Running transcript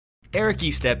Eric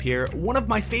Estep here. One of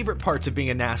my favorite parts of being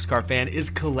a NASCAR fan is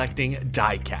collecting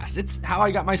diecast. It's how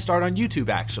I got my start on YouTube,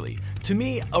 actually. To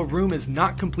me, a room is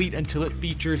not complete until it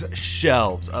features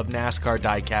shelves of NASCAR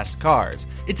diecast cars.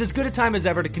 It's as good a time as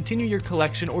ever to continue your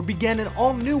collection or begin an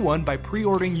all-new one by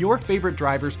pre-ordering your favorite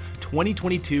driver's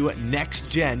 2022 Next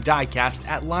Gen diecast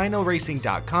at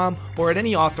LionelRacing.com or at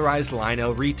any authorized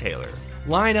Lionel retailer.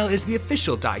 Lionel is the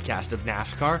official diecast of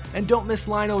NASCAR, and don't miss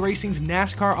Lionel Racing's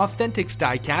NASCAR Authentics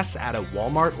diecasts at a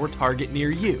Walmart or Target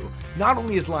near you. Not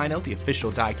only is Lionel the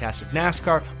official diecast of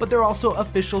NASCAR, but they're also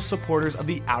official supporters of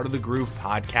the Out of the Groove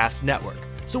podcast network.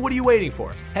 So what are you waiting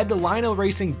for? Head to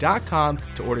LionelRacing.com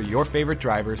to order your favorite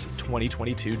driver's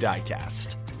 2022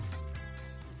 diecast.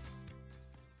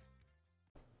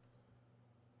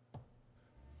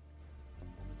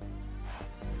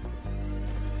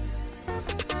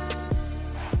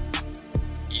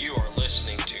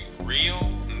 Listening to Real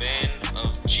Men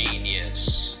of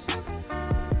Genius.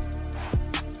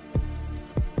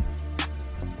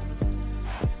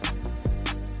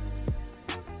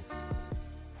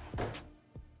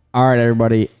 All right,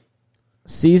 everybody.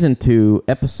 Season 2,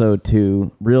 Episode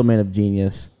 2, Real Men of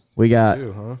Genius. We got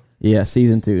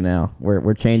Season 2 now.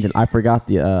 We're changing. I forgot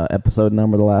the episode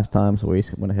number the last time, so we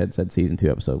went ahead and said Season 2,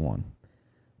 Episode 1.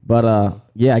 But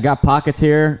I got Pockets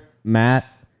here. Matt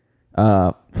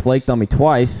flaked on me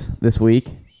twice this week,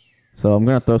 so I'm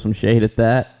gonna throw some shade at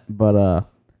that, but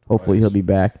hopefully he'll be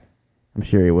back. I'm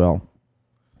sure he will.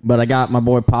 But I got my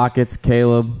boy Pockets,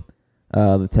 Caleb,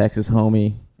 the Texas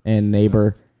homie and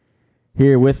neighbor,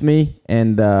 here with me,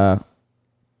 and I'm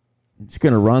just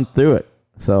gonna run through it.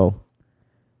 So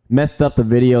messed up the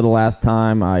video the last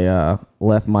time. I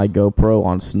left my GoPro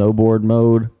on snowboard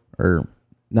mode, or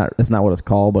not. That's not what it's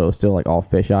called, but it was still like all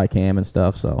fisheye cam and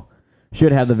stuff. So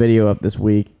should have the video up this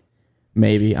week.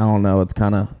 Maybe. I don't know. It's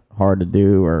kind of hard to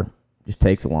do or just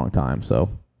takes a long time. So,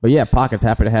 but yeah, Pockets,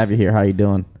 happy to have you here. How you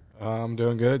doing? I'm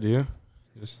doing good. You?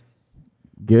 Just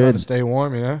good. Trying to stay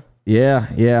warm, yeah?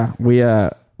 Yeah.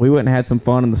 We went and had some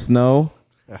fun in the snow.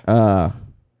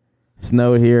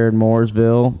 Snowed here in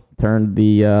Mooresville. Turned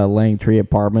the Langtree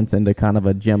Apartments into kind of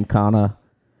a gymkhana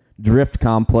drift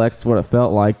complex. That's what it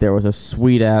felt like. There was a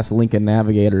sweet-ass Lincoln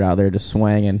Navigator out there just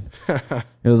swanging.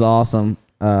 It was awesome.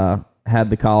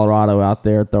 Had the Colorado out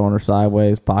there throwing her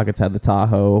sideways. Pockets had the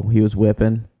Tahoe. He was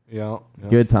whipping. Yeah.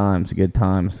 Good times.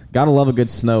 Gotta love a good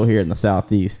snow here in the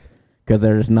Southeast because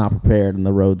they're just not prepared and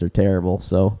the roads are terrible.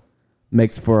 So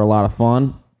makes for a lot of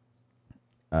fun.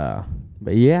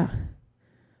 But yeah.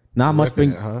 Not much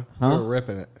been... Huh? You were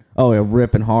ripping it. Oh, yeah,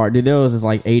 ripping hard. Dude, there was this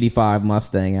like 85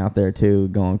 Mustang out there too,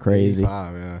 going crazy.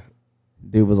 85, yeah.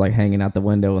 Dude was like hanging out the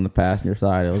window on the passenger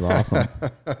side. It was awesome.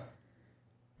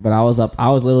 But I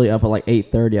was literally up at like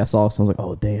 8:30. I saw some. I was like,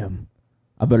 oh damn,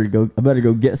 I better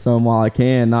go get some while I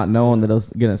can, not knowing that it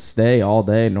was gonna stay all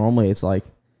day. Normally it's like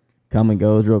come and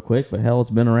goes real quick, but hell,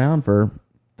 it's been around for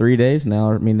 3 days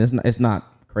now. I mean, it's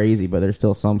not crazy, but there's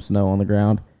still some snow on the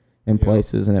ground in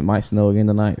places, and it might snow again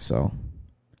tonight. So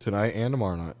tonight and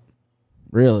tomorrow night.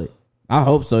 Really, I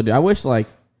hope so, dude. I wish like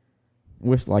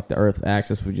the Earth's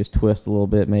axis would just twist a little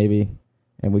bit, maybe,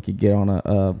 and we could get on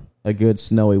a good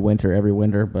snowy winter every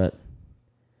winter. But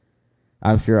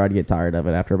I'm sure I'd get tired of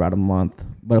it after about a month.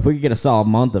 But if we could get a solid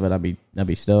month of it, I'd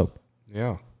be stoked.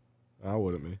 Yeah, I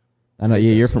wouldn't be. I know.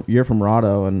 Yeah, you're from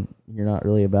Rado, and you're not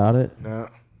really about it. No.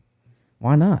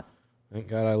 Why not? Thank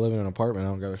God I live in an apartment. I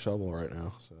don't got a shovel right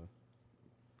now. So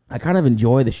I kind of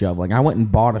enjoy the shoveling. I went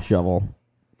and bought a shovel.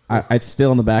 It's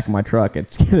still in the back of my truck.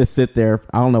 It's going to sit there.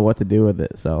 I don't know what to do with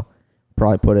it, so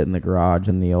probably put it in the garage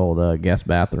in the old guest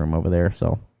bathroom over there.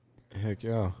 So, heck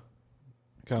yeah.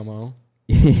 Come on.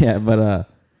 Yeah, but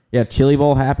Chili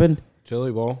Bowl happened.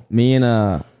 Chili Bowl. Me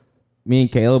and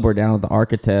Caleb were down at the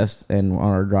Architect, and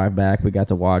on our drive back, we got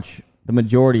to watch the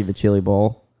majority of the Chili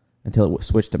Bowl until it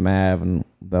switched to Mav, and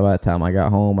by the time I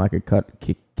got home, I could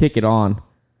kick it on.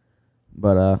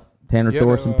 But Tanner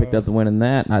Thorson picked up the win in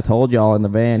that, and I told y'all in the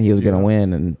van he was going to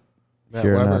win, and Matt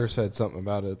sure Weber enough. said something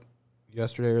about it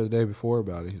yesterday or the day before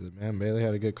about it. He said, man, Bailey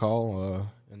had a good call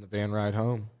in the van ride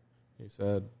home. He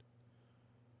said,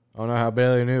 I don't know how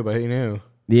Bailey knew, but he knew.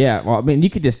 Yeah, well, I mean, you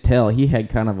could just tell he had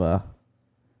kind of a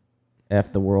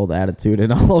F the world attitude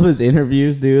in all of his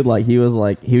interviews, dude. Like, he was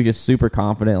just super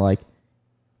confident. Like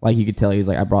you could tell he was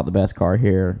like, I brought the best car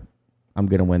here. I'm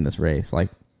going to win this race. Like,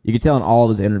 you could tell in all of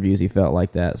his interviews he felt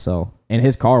like that. So, and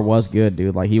his car was good,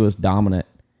 dude. Like, he was dominant.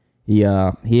 He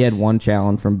had one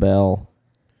challenge from Bell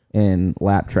in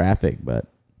lap traffic, but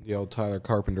the old Tyler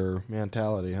Carpenter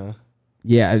mentality, huh?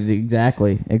 Yeah,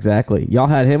 exactly. Y'all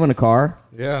had him in a car?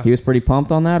 Yeah. He was pretty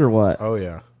pumped on that, or what? Oh,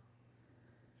 yeah.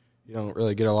 You don't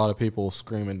really get a lot of people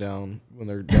screaming down when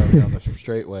they're driving down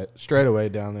the straightaway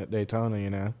down at Daytona, you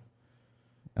know.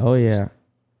 Oh, yeah.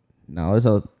 No, there's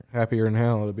a... Happier than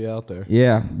hell to be out there.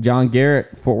 Yeah. John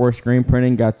Garrett, Fort Worth Screen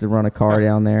Printing, got to run a car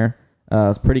down there.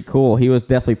 It's pretty cool. He was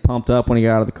definitely pumped up when he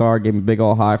got out of the car, gave him a big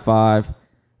old high five.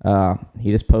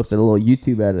 He just posted a little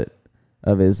YouTube edit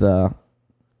of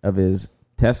his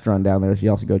test run down there, so you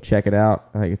also go check it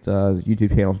out. I think it's his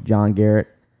YouTube channel is John Garrett.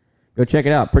 Go check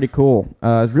it out. Pretty cool.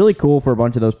 It's really cool for a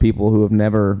bunch of those people who have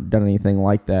never done anything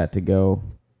like that to go,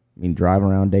 drive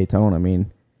around Daytona.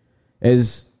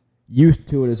 As used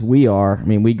to it as we are,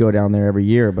 we go down there every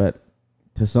year, but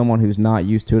to someone who's not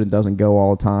used to it and doesn't go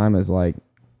all the time is like,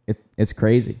 it's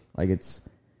crazy. Like it's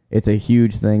a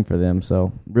huge thing for them.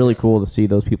 So really cool to see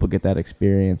those people get that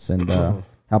experience and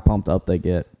how pumped up they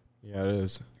get. Yeah, it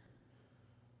is.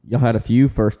 Y'all had a few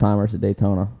first timers at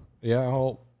Daytona. Yeah,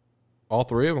 all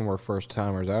three of them were first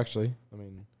timers actually.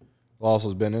 Loss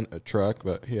has been in a truck,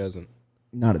 but he hasn't.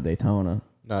 Not at Daytona.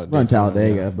 Not at Run Daytona,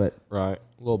 Talladega, yeah. but Right,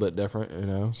 a little bit different, you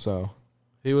know. So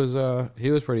he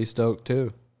was pretty stoked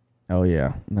too. oh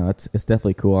yeah, no, it's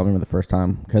definitely cool. I remember the first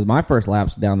time because my first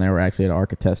laps down there were actually at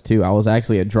ARCA Test too. I was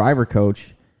actually a driver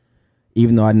coach,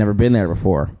 even though I'd never been there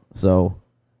before. So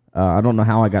I don't know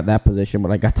how I got that position, but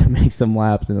I got to make some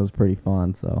laps and it was pretty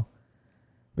fun. So,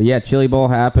 but yeah, Chili Bowl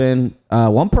happened.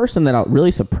 One person that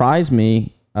really surprised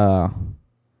me,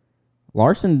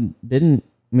 Larson didn't.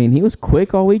 He was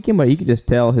quick all weekend, but you could just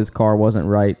tell his car wasn't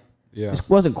right. Yeah, just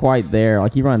wasn't quite there.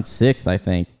 Like he ran sixth, I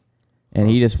think, and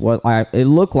he just was. It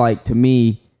looked like to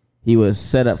me he was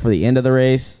set up for the end of the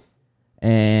race,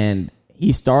 and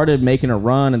he started making a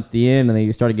run at the end, and then he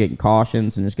just started getting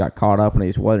cautions and just got caught up, and he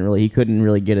just wasn't really. He couldn't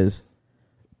really get his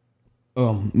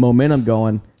momentum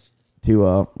going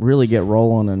to really get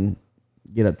rolling and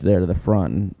get up there to the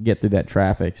front and get through that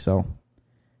traffic. So,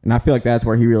 and I feel like that's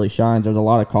where he really shines. There's a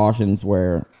lot of cautions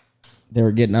where they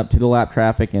were getting up to the lap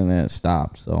traffic and then it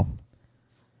stopped. So,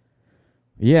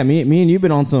 yeah, me and you've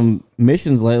been on some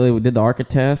missions lately. We did the ARCA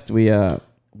test. We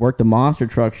worked the monster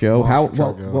truck show.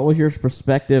 What was your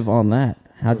perspective on that?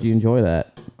 How did you enjoy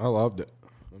that? I loved it.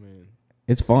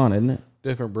 It's fun, isn't it?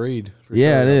 Different breed. For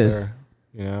Yeah, sure it is. there,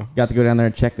 you know, Got to go down there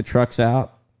and check the trucks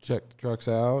out. check the trucks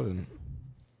out and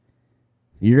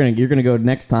You're gonna go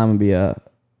next time and be a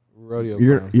rodeo.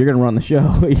 you're clown. gonna run the show.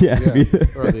 Yeah.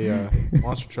 Or the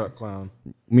monster truck clown.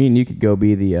 Me and you could go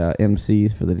be the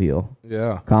MCs for the deal.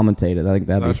 Yeah, Commentate it. I think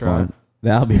that'd That's be fun. right.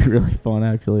 That'll be really fun,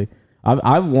 actually.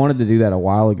 I've wanted to do that a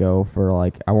while ago for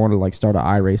I wanted to start an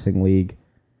iRacing league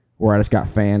where I just got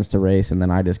fans to race and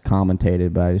then I just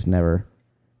commentated, but I just never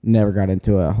got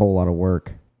into a whole lot of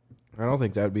work. I don't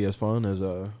think that'd be as fun as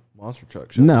a monster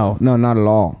truck show. No, not at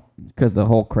all. Because the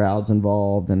whole crowd's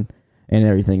involved and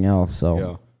everything else. So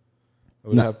Yeah, I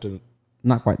would have to.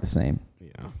 not quite the same.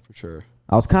 Yeah, for sure.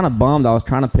 I was kind of bummed. I was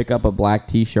trying to pick up a black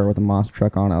T-shirt with a monster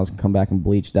truck on it. I was gonna come back and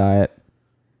bleach dye it.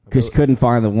 Just couldn't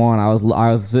find the one. I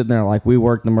was sitting there we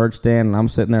worked the merch stand, and I'm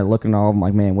sitting there looking at all of them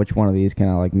like, man, which one of these can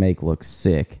I make look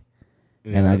sick?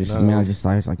 Yeah, And I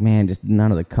was like, man, just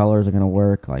none of the colors are gonna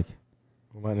work. We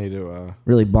might need to.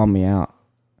 Really bummed me out.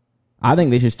 I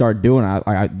think they should start doing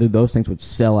it. Those things would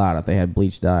sell out if they had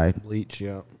bleach dye. Bleach,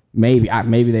 yeah. Maybe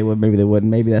they would. Maybe they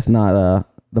wouldn't. Maybe that's not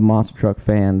the monster truck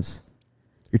fans,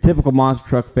 your typical monster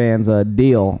truck fans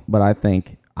deal. But I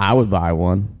think I would buy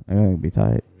one. I think it'd be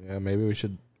tight. Yeah, maybe we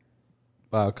should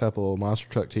buy a couple of monster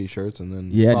truck T-shirts and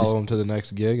then follow them to the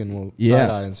next gig, and we'll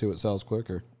tie-dye and see what sells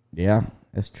quicker. Yeah,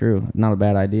 that's true. Not a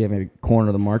bad idea. Maybe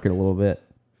corner the market a little bit.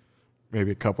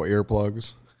 Maybe a couple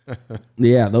earplugs.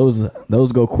 Yeah, those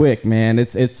go quick, man.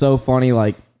 It's so funny.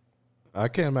 I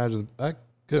can't imagine. I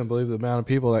couldn't believe the amount of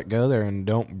people that go there and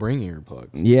don't bring earplugs.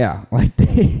 Yeah,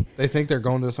 They think they're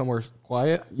going to somewhere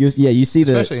quiet. you see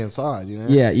Especially inside, you know.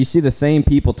 Yeah, you see the same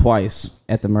people twice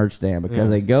at the merch stand because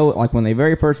they go when they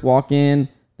very first walk in,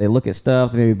 they look at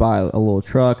stuff, they maybe buy a little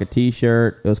truck, a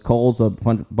T-shirt. It was Kohl's, a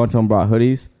bunch of them brought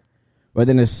hoodies. But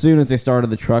then as soon as they started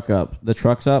the trucks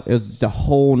up, it was just a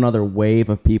whole nother wave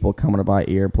of people coming to buy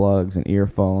earplugs and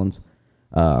earphones.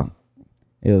 It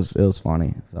was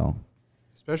funny. So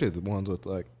Especially the ones with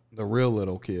the real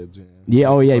little kids. You know? yeah,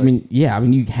 oh yeah. I mean,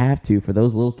 you have to for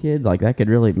those little kids. That could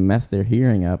really mess their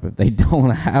hearing up if they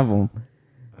don't have them.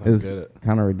 It's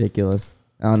kind of ridiculous.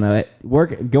 I don't know.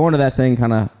 Going to that thing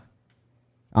kind of,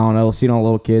 I don't know. Seeing all the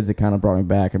little kids, it kind of brought me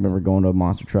back. I remember going to a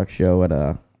monster truck show at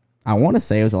I want to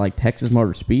say it was at Texas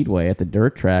Motor Speedway at the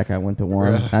dirt track. I went to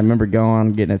one. Right. I remember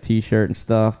going, getting a T-shirt and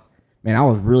stuff. Man, I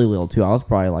was really little too. I was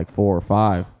probably 4 or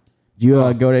 5. Did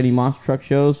you go to any monster truck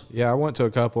shows? Yeah, I went to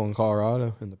a couple in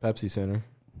Colorado in the Pepsi Center.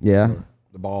 Yeah. Or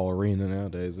the Ball Arena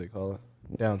nowadays, they call it.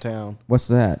 downtown. What's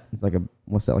that? It's like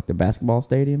like the basketball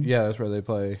stadium? Yeah, that's where they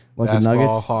play Like the basketball,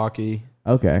 Nuggets? hockey.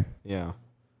 Okay. Yeah.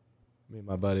 Me and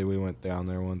my buddy, we went down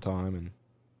there one time, and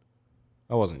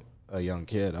I wasn't a young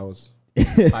kid. I was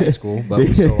high school, but we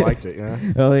still liked it, you know?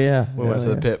 Oh, yeah. We went to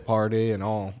the pit party and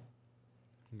all.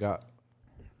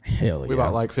 Hell We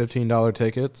bought like $15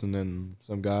 tickets, and then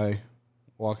some guy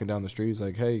walking down the street was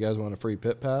like, "Hey, you guys want a free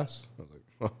pit pass?" I was like,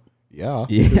 well, "Yeah,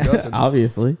 who Yeah, doesn't?"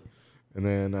 obviously. And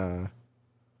then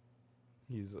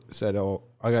he said, "Oh,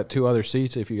 I got 2 other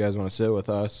seats if you guys want to sit with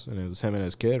us." And it was him and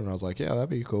his kid, and I was like, "Yeah, that'd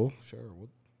be cool. Sure,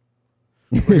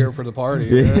 we're here for the party."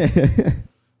 You know?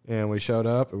 And we showed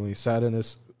up, and we sat in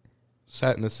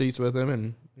the seats with him,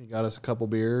 and he got us a couple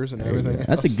beers and everything.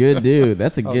 That's a good dude.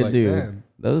 That's a I was good like, dude. man.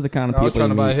 Those are the kind of I people was trying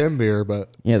you to buy meet. him beer, but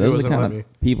Yeah, he those are the wasn't kind letting of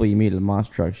me. people you meet at a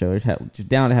monster truck show. Just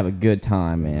down to have a good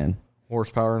time, man.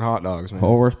 Horsepower and hot dogs, man.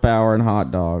 Horsepower and hot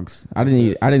dogs. I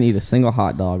didn't eat a single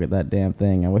hot dog at that damn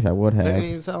thing. I wish I would They have. didn't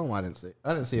even sell them. I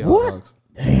didn't see hot What? dogs.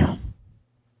 Damn.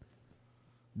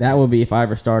 That would be if I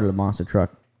ever started a monster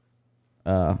truck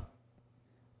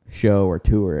show or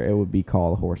tour. It would be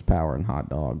called Horsepower and Hot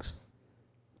Dogs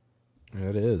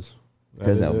It is.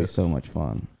 because that would be it. so much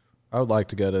fun. I would like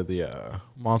to go to the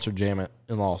Monster Jam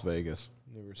in Las Vegas.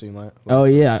 You ever seen that? Oh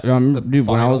yeah, The dude.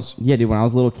 When I was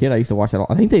finals? a little kid, I used to watch that.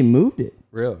 I think they moved it.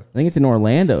 Really? I think it's in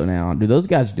Orlando now. Dude, those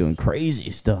guys are doing crazy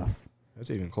stuff. That's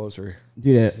even closer.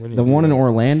 Dude, When you the do one in that.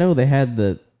 Orlando, they had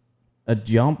a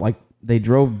jump, like they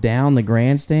drove down the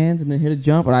grandstands and then hit a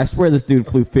jump, and I swear this dude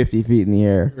flew 50 feet in the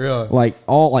air. Really?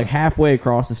 Like halfway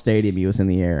across the stadium, he was in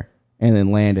the air and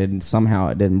then landed, and somehow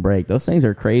it didn't break. Those things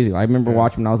are crazy. I remember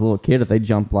watching when I was a little kid. If they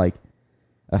jumped like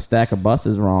a stack of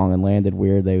buses wrong and landed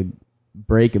weird, they would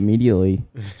break immediately.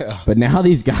 Yeah. But now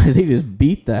these guys, they just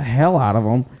beat the hell out of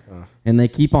them, and they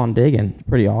keep on digging. It's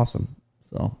pretty awesome.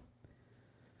 So,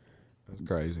 That's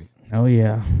crazy. oh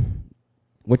yeah.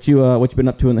 What you been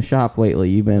up to in the shop lately?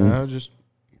 You've been No, just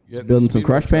getting building the some speedway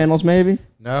crush truck. panels, maybe?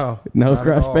 No. No not at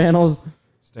crush all. panels.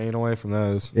 Staying away from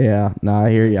those. Yeah, no, I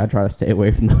hear you. I try to stay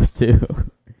away from those too.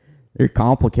 They're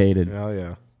complicated. Hell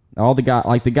yeah. All the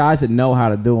guys that know how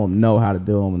to do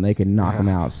them, and they can knock them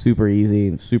out super easy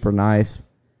and super nice.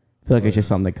 I feel like it's just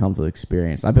something that comes with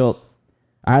experience. I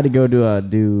had to go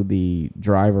do the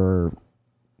driver.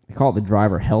 I call it the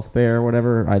driver health fair or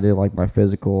whatever. I did like my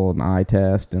physical and eye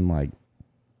test and like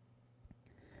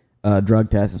drug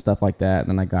test and stuff like that. And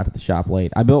then I got to the shop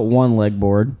late. I built one leg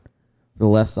board for the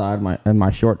left side of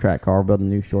my short track car. Built a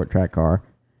new short track car,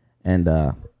 and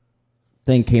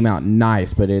thing came out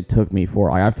nice, but it took me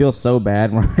I feel so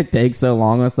bad when it takes so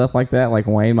long and stuff like that. Like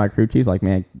Wayne, my crew chief's like,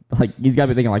 man, like he's got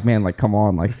me thinking like, man, like come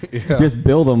on, like just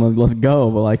build them and let's go.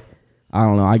 But like, I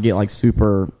don't know, I get like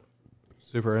super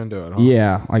into it, huh?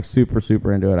 Yeah, like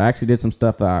super into it. I actually did some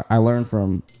stuff that I learned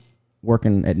from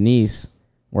working at Nice,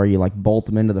 where you like bolt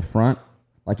them into the front.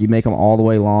 Like you make them all the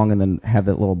way long and then have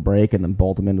that little break and then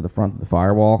bolt them into the front of the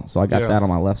firewall. So I got that on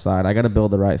my left side. I got to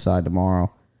build the right side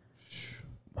tomorrow.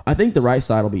 I think the right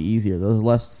side will be easier. There's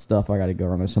less stuff I got to go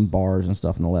around. There's some bars and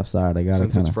stuff on the left side. I got to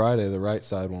Since kind it's of. Friday, the right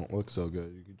side won't look so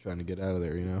good. You're trying to get out of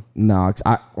there, you know? No,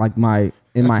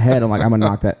 in my head, I'm like, I'm going to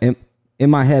knock that. In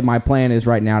my head, my plan is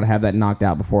right now to have that knocked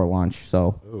out before lunch.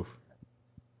 So. Oof.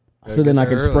 So then I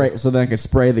can spray. So then I can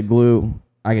spray the glue.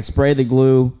 I can spray the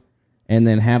glue, and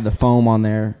then have the foam on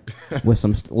there with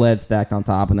some lead stacked on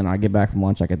top. And then I get back from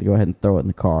lunch, I get to go ahead and throw it in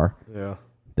the car. Yeah.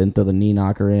 Then throw the knee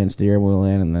knocker in, steering wheel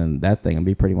in, and then that thing will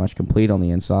be pretty much complete on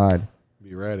the inside.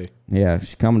 Be ready. Yeah,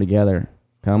 it's coming together.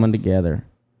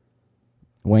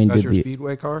 Wayne That's did your the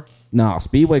speedway car? no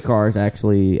speedway car is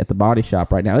actually at the body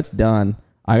shop right now. It's done.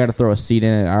 I got to throw a seat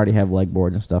in it. I already have leg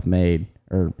boards and stuff made,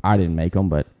 or I didn't make them,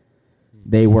 but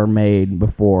they were made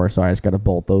before, so I just got to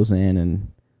bolt those in and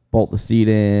bolt the seat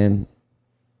in,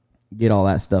 get all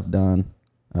that stuff done.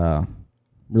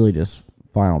 Really just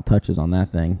final touches on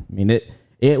that thing. I mean,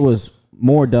 it was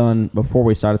more done before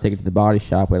we started taking it to the body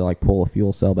shop. We had to like pull a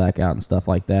fuel cell back out and stuff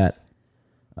like that.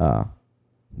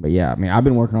 But yeah, I mean, I've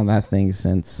been working on that thing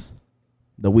since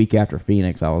the week after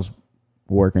Phoenix. I was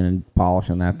working and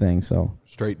polishing that thing. So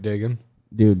Straight digging.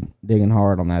 dude, digging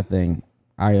hard on that thing.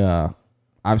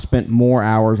 I've spent more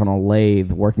hours on a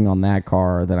lathe working on that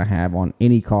car than I have on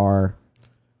any car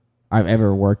I've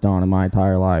ever worked on in my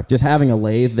entire life. Just having a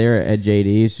lathe there at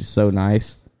JD is just so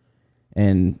nice.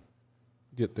 And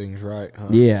Get things right, huh?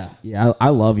 yeah, I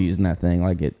love using that thing.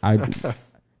 Like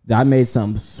I made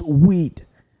some sweet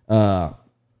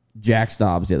jack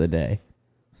stobs the other day.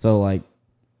 So like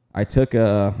I took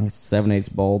a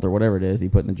 7/8 bolt or whatever it is he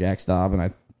put in the jack stob,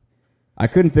 and I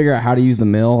couldn't figure out how to use the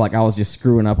mill. Like I was just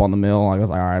screwing up on the mill. I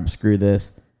was like, all right, screw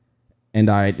this. and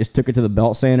I just took it to the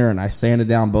belt sander and I sanded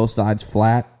down both sides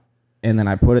flat, and then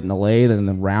I put it in the lathe and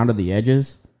then rounded the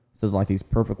edges so like these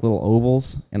perfect little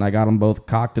ovals, and I got them both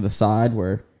cocked to the side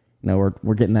where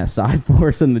we're getting that side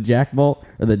force in the jack bolt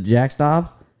or the jack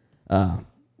stops.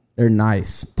 They're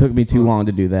nice. Took me too long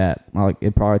to do that. Like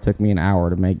it probably took me an hour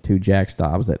to make 2 jack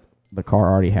stops that the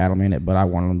car already had them in it, but I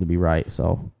wanted them to be right.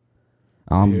 So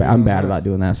I'm bad about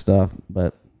doing that stuff,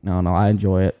 but no, I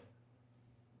enjoy it.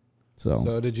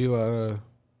 So did you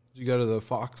go to the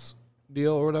Fox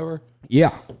deal or whatever?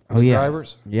 Yeah. Oh yeah.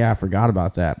 Drivers? Yeah, I forgot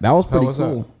about that. That was pretty was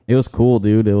cool. That? It was cool,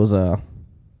 dude. It was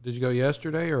Did you go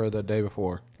yesterday or the day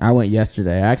before? I went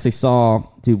yesterday. I actually saw,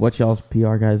 dude, what's y'all's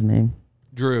PR guy's name?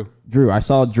 Drew. I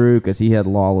saw Drew because he had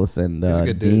Lawless and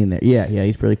Dean there. Yeah,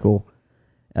 he's pretty cool.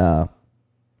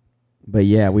 But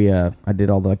yeah, I did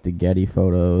all the Getty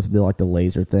photos, did like the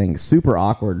laser thing. Super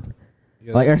awkward.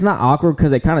 Yeah. Like it's not awkward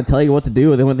because they kind of tell you what to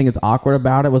do. The only thing that's awkward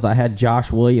about it was I had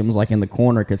Josh Williams like in the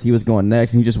corner because he was going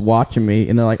next, and he's just watching me,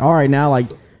 and they're like, "All right, now like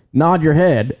nod your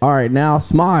head. All right, now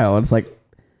smile." And it's like,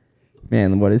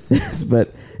 man, what is this?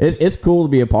 But it's cool to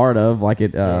be a part of. Like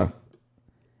it.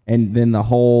 And then the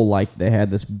whole, like, they had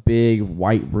this big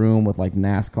white room with, like,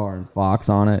 NASCAR and Fox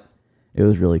on it. It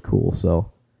was really cool. So,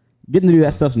 getting to do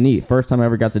that stuff's neat. First time I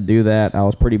ever got to do that. I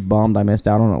was pretty bummed I missed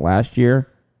out on it last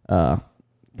year. Kind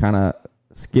of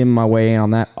skimmed my way in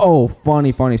on that. Oh,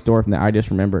 funny story from that. I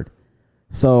just remembered.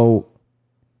 So,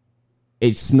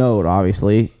 it snowed,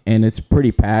 obviously, and it's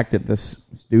pretty packed at this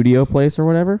studio place or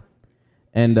whatever.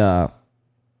 And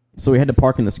so we had to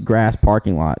park in this grass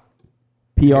parking lot.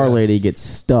 PR lady gets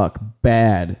stuck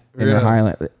bad in her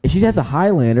Highlander. She has a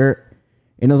Highlander,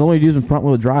 and those only dudes in front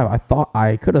wheel drive.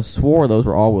 I could have swore those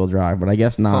were all wheel drive, but I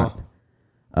guess not.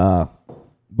 But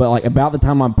like about the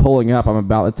time I'm pulling up, I'm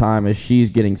about the time as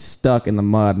she's getting stuck in the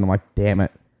mud, and I'm like, damn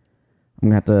it, I'm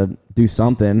gonna have to do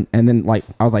something. And then like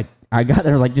I was like, I got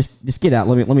there, I was like, just get out.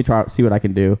 Let me try to see what I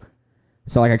can do.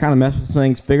 So like I kind of messed with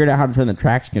things, figured out how to turn the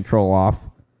traction control off.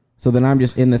 So then I'm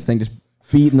just in this thing, just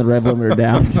beating the rev limiter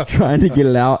down, just trying to get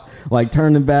it out, like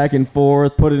turning back and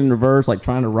forth, put it in reverse, like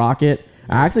trying to rock it.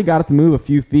 I actually got it to move a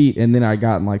few feet, and then I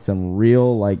got in like some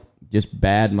real like just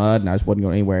bad mud, and I just wasn't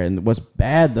going anywhere. And what's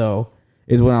bad though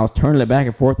is when I was turning it back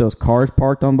and forth, there was cars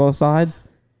parked on both sides,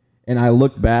 and I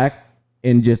looked back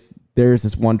and just there's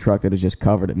this one truck that is just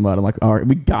covered in mud. I'm like, all right,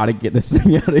 we got to get this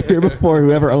thing out of here before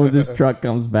whoever owns this truck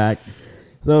comes back.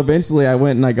 So eventually I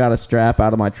went and I got a strap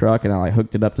out of my truck, and I like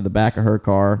hooked it up to the back of her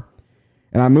car.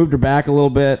 And I moved her back a little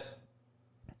bit,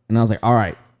 and I was like, all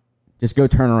right, just go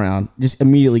turn around. Just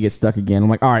immediately get stuck again. I'm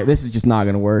like, all right, this is just not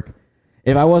going to work.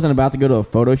 If I wasn't about to go to a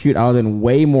photo shoot, I would have been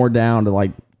way more down to,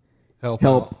 like, help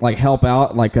out.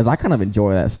 Like, because I kind of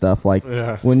enjoy that stuff. Like,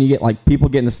 when you get, like, people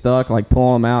getting stuck, like,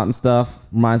 pulling them out and stuff.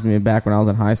 Reminds me of back when I was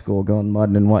in high school going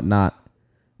mudding and whatnot.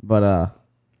 But,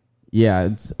 yeah,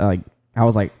 it's, like, I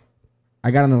was like,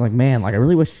 I got in there, I was like, man, like, I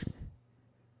really wish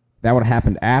that would have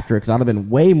happened after, because I'd have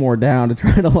been way more down to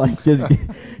try to like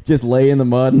just lay in the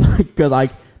mud, because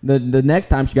the next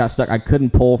time she got stuck, I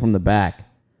couldn't pull from the back,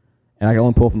 and I could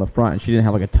only pull from the front, and she didn't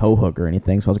have like a tow hook or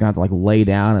anything, so I was gonna have to like lay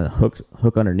down and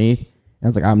hook underneath. And I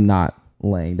was like, I'm not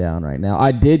laying down right now.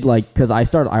 I did like because I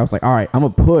was like, all right, I'm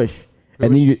gonna push,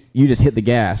 and then you just hit the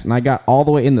gas, and I got all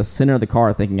the way in the center of the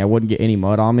car thinking I wouldn't get any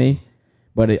mud on me,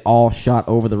 but it all shot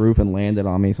over the roof and landed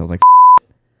on me. So I was like,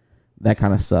 that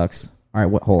kind of sucks. All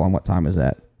right, hold on. What time is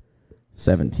that?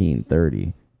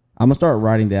 17:30. I'm going to start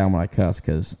writing down when I cuss,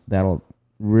 because that'll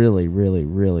really, really,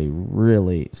 really,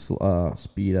 really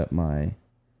speed up my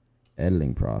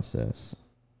editing process.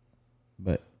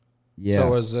 But, yeah.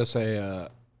 So was this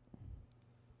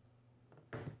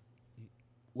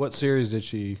what series was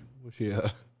she a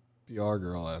PR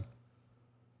girl in?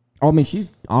 Oh, I mean,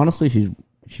 she's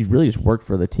really just worked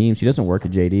for the team. She doesn't work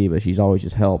at JD, but she's always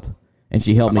just helped. And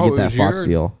she helped me get that Fox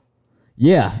deal.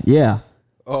 Yeah.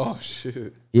 Oh,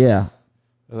 shoot. Yeah.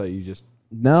 I thought you just...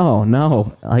 No.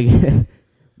 Like, I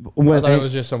thought it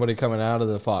was just somebody coming out of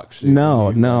the Fox shoot.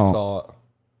 No. Saw it.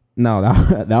 No,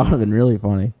 that would have been really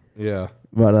funny. Yeah.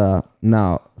 But,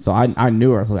 no. So I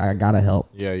knew her. I was like, I got to help.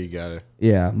 Yeah, you got it.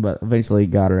 Yeah, but eventually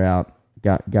got her out.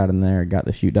 Got in there, got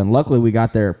the shoot done. Luckily, we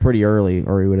got there pretty early,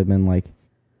 or we would have been like...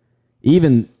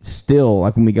 Even still,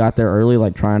 like when we got there early,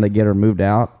 like trying to get her moved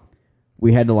out,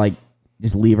 we had to like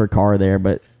just leave her car there.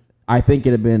 But I think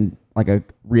it had been like a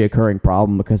reoccurring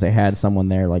problem because they had someone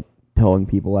there like towing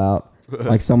people out.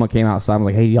 Like someone came outside and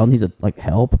was like, hey, y'all need to like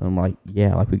help? And I'm like,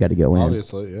 yeah, like we got to go in.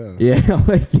 Obviously, yeah. Yeah,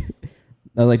 like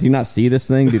I was like, do you not see this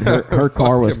thing? Dude, her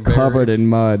car was covered in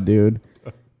mud, dude.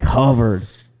 Covered.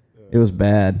 It was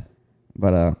bad.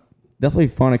 But definitely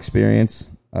fun experience.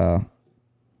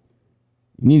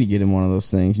 You need to get him one of those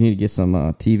things. You need to get some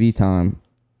TV time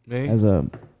Me? as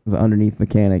an underneath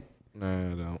mechanic. No,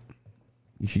 I don't.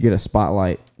 You should get a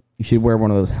spotlight. You should wear one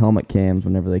of those helmet cams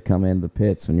whenever they come into the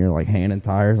pits when you're like handing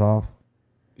tires off.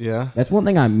 Yeah. That's one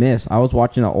thing I miss. I was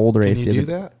watching an old race. Can you do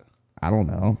that? I don't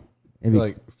know. I feel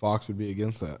like Fox would be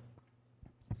against that.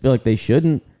 I feel like they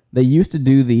shouldn't. They used to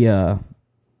do the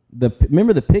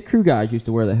remember the pit crew guys used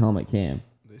to wear the helmet cam.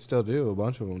 They still do. A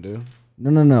bunch of them do.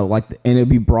 No. Like, and it'd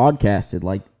be broadcasted.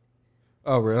 Like,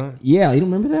 Oh, really? yeah, you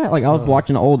don't remember that? Like, I was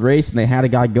watching an old race and they had a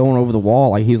guy going over the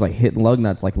wall. Like, he was like hitting lug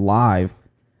nuts like live,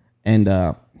 and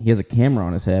he has a camera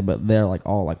on his head. But they're like,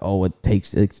 oh,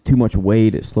 it's too much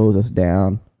weight. It slows us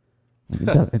down.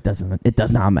 It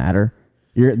does not matter.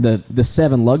 The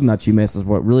 7 lug nuts you miss is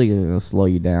what really going to slow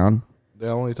you down. They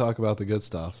only talk about the good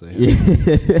stuff. They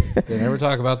never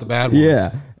talk about the bad ones.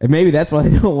 Yeah, and maybe that's why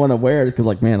they don't want to wear it, because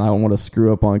like, man, I don't want to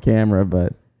screw up on camera.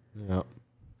 But Yeah.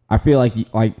 I feel like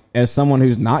as someone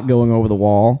who's not going over the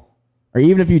wall, or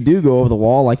even if you do go over the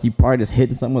wall, like you probably just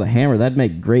hitting something with a hammer, that'd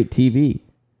make great TV.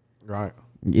 Right.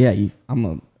 Yeah,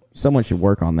 someone should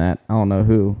work on that. I don't know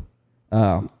who.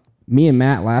 Me and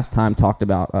Matt last time talked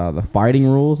about the fighting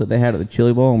rules that they had at the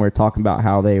Chili Bowl, and we were talking about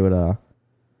how they would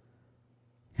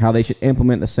how they should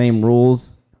implement the same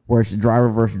rules where it's driver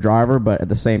versus driver, but at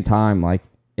the same time, like,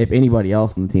 if anybody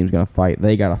else on the team's going to fight,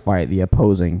 they got to fight the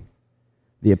opposing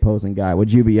guy.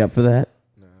 Would you be up for that?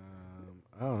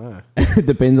 I don't know. It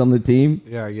depends on the team.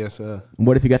 Yeah, I guess.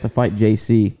 What if you got to fight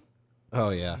JC?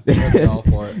 Oh, yeah. I'd be all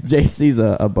for it. JC's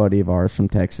a buddy of ours from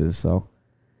Texas, so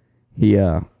he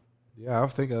Yeah, I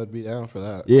think I would be down for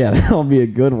that. yeah, that'll be a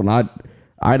good one.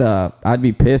 I'd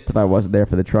be pissed if I wasn't there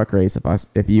for the truck race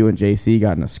if you and JC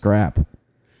got in a scrap.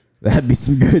 That'd be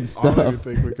some good I don't stuff. even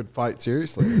think we could fight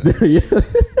seriously. Yeah.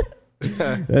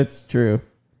 That's true.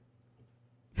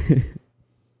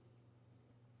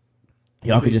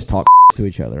 Y'all could just talk to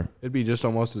each other. It'd be just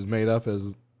almost as made up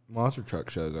as monster truck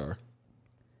shows are.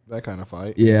 That kind of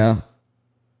fight. Yeah.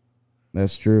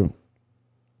 That's true.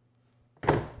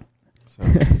 So,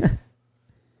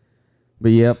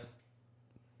 But yep.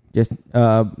 Just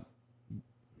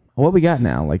what we got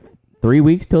now? Like 3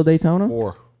 weeks till Daytona?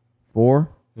 4. 4?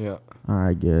 Yeah. All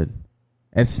right, good.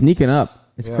 It's sneaking up.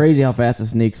 It's Yeah. crazy how fast it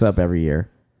sneaks up every year.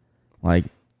 Like,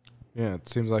 Yeah, it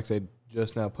seems like they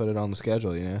just now put it on the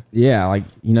schedule, you know? yeah, like,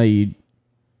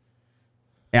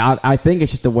 I think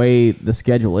it's just the way the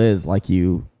schedule is. Like,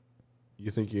 You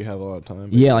think you have a lot of time?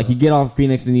 yeah, like you get off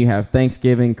Phoenix, then you have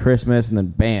Thanksgiving, Christmas, and then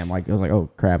bam, like it was like, oh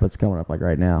crap, it's coming up like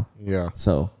right now. Yeah.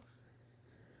 So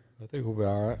I think we'll be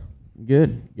all right.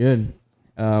 good.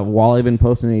 Wally been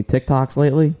posting any TikToks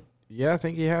lately? Yeah, I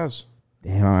think he has.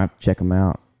 Damn, I have to check him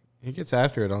out. He gets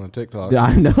after it on the TikTok.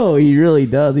 I know he really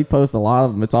does. He posts a lot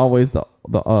of them. It's always the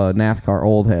NASCAR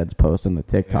old heads posting the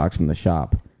TikToks from the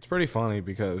shop. It's pretty funny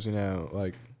because,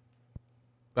 like,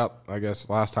 about, I guess,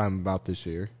 last time about this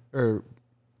year, or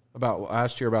about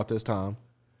last year about this time,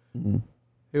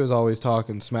 he was always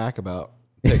talking smack about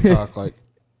TikTok, like,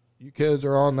 you kids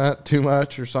are on that too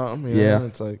much or something. You know? Yeah. And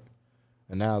it's like,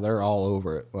 and now they're all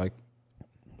over it. Like,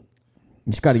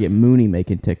 You just got to get Mooney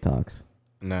making TikToks.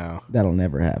 no. That'll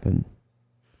never happen.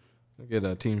 They'll get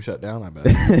a team shut down, I bet.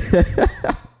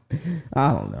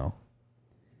 I don't know.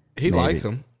 He Maybe. likes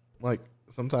them. Like,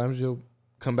 sometimes you'll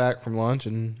come back from lunch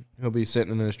and he'll be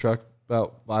sitting in his truck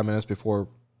about 5 minutes before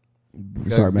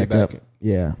Start be back up. back.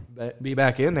 Yeah. be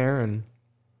back in there, and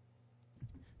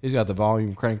he's got the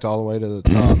volume cranked all the way to the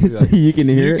top. So you can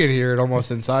hear You it? can hear it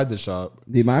almost inside the shop.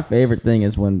 Dude, my favorite thing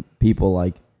is when people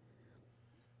like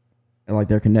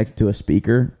they're connected to a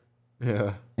speaker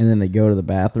Yeah. and then they go to the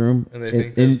bathroom And they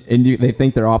think they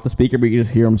think they're off the speaker, but you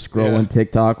just hear them scrolling Yeah.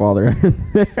 TikTok while they're in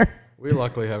there. We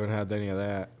luckily haven't had any of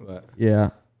that, but Yeah.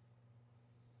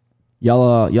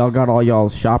 Y'all got all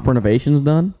y'all's shop renovations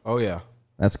done? oh yeah,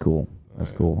 That's cool.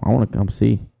 That's cool. I want to come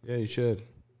see. yeah, you should.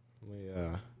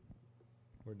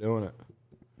 We're doing it.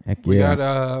 Heck We yeah.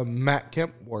 got Matt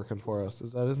Kemp working for us.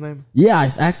 Is that his name? Yeah, I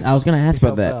was going to ask He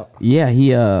about that. helps out. Yeah,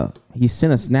 he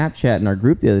sent a Snapchat in our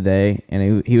group the other day,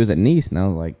 and he was at Nice, and I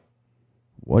was like,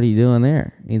 "What are you doing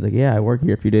there?" And he's like, "Yeah, I work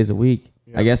here a few days a week.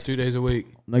 Yeah, I guess 2 days a week.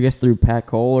 through Pat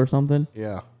Cole or something."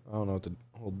 Yeah, I don't know what the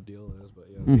whole deal is, but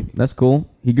yeah. That's cool.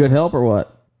 He good help or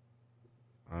what?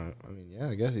 I mean, yeah,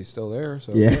 I guess he's still there.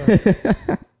 So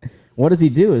Yeah. What does he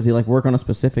do? Is he like work on a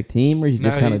specific team, or is he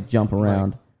just No, kind he, of jump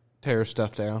around? tears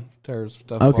stuff down, tears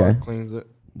stuff Okay. apart, cleans it.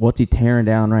 What's he tearing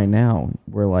down right now?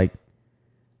 We're like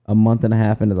a month and a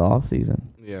half into the off season.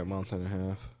 Yeah, a month and a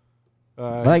half.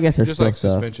 But I guess there's just still like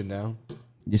stuff. suspension down.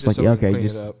 Just Just like so we yeah, can okay, clean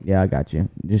just it up. yeah, I got you.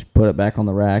 Just put it back on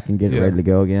the rack and get it Yeah. ready to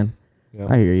go again. Yeah.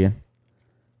 I hear you.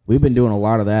 we've been doing a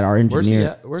lot of that. Our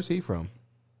engineer. Where's he from?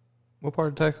 What part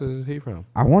of Texas is he from?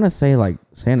 I want to say like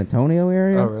San Antonio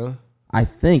area. Oh, really? I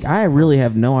think. I really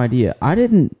have no idea. I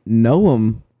didn't know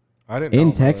him. I didn't know in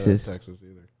him Texas. Texas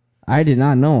either. I did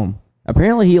not know him.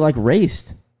 Apparently, he like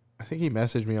raced. I think he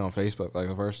messaged me on Facebook like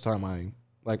the first time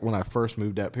when I first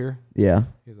moved up here. Yeah.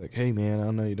 He's like, "Hey man,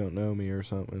 I know you don't know me or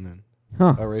something."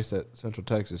 And I raced at Central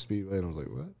Texas Speedway, and I was like,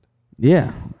 "What?"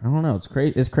 Yeah, I don't know. It's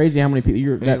crazy. It's crazy how many people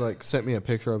he like sent me a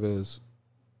picture of his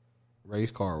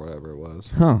race car, or whatever it was.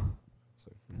 Huh.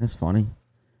 That's funny.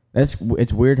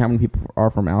 It's weird how many people are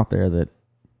from out there that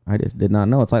I just did not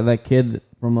know. It's like that kid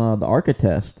from the ARCA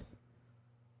test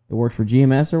that works for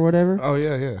GMS or whatever. Oh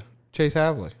yeah. Chase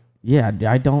Havley. Yeah,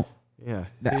 I don't. Yeah.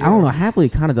 I don't know. Havley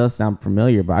kind of does sound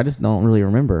familiar, but I just don't really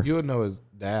remember. You would know his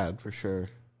dad for sure.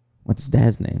 What's his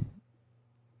dad's name?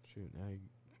 Shoot,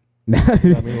 now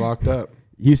you got me locked up.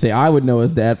 You say I would know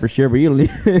his dad for sure, but you don't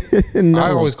even know.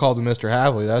 I always called him Mr.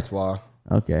 Havley. That's why.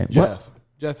 Okay. Jeff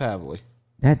Havley.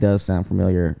 That does sound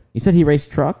familiar. You said he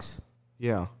raced trucks?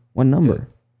 Yeah. What number? Yeah.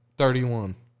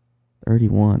 31.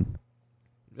 31.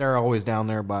 They're always down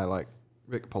there by like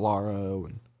Rick Polaro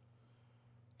and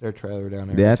their trailer down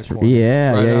there. That's right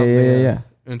yeah.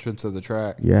 Entrance of the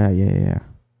track. Yeah.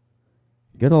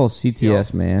 Good old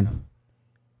CTS, man.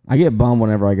 I get bummed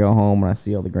whenever I go home and I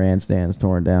see all the grandstands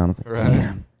torn down. It's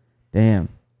like, damn.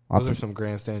 Those are some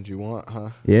grandstands you want, huh?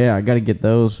 Yeah, I got to get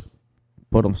those.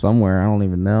 Put them somewhere. I don't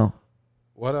even know.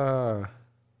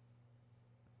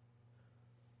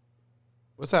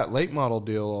 What's that late model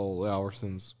deal old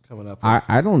Alverson's coming up with?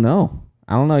 I don't know.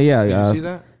 Yeah. Did you see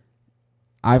that?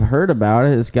 I've heard about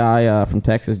it. This guy from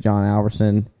Texas, John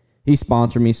Alverson, he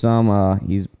sponsored me some.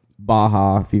 He's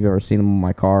Baja, if you've ever seen him on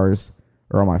my cars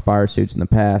or on my fire suits in the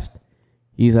past.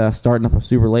 He's starting up a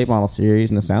super late model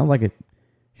series, and it sounds like it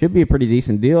should be a pretty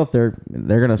decent deal if they're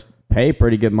going to pay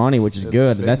pretty good money, which is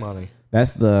good.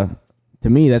 To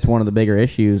me, that's one of the bigger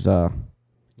issues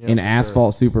in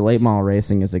asphalt super late model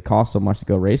racing is it costs so much to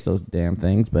go race those damn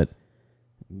things, but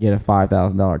get a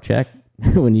 $5,000 check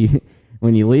when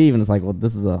you leave, and it's like, well,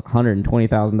 this is a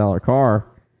 $120,000 car.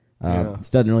 It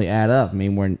doesn't really add up. I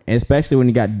mean, especially when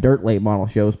you got dirt late model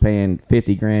shows paying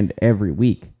 $50,000 every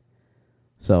week.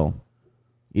 So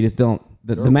you just don't.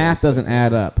 The math doesn't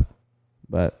add up.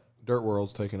 But Dirt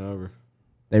World's taking over.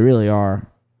 They really are,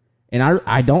 and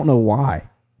I don't know why.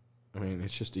 I mean,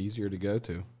 it's just easier to go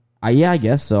to. I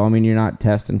guess so. I mean, you're not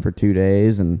testing for 2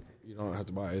 days, and you don't have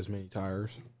to buy as many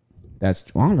tires. I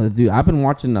don't know, dude. I've been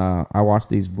watching. I watch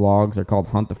these vlogs. They're called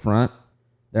Hunt the Front.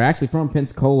 They're actually from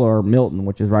Pensacola or Milton,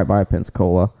 which is right by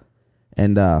Pensacola,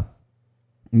 and I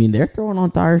mean, they're throwing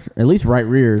on tires, at least right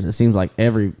rears. It seems like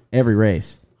every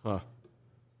race. Huh.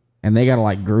 And they got to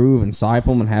like groove and sipe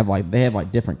them, and they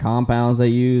have different compounds they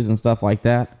use and stuff like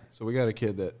that. So we got a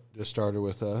kid that just started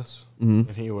with us, and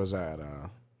he was at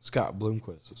Scott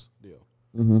Bloomquist's deal.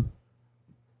 Mm-hmm.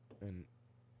 And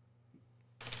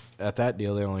at that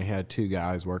deal, they only had 2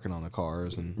 guys working on the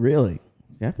cars. And really?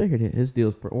 See, I figured his deal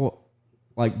was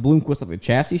like Bloomquist, like a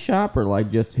chassis shop, or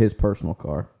like just his personal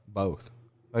car? Both.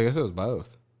 I guess it was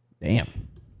both. Damn.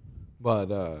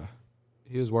 But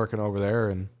he was working over there,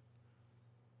 and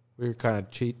we were kind of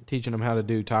teaching him how to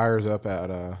do tires up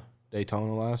at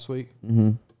Daytona last week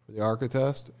for the ARCA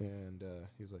test. And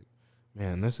he's like,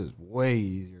 man, this is way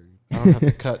easier. I don't have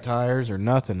to cut tires or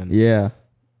nothing. And yeah.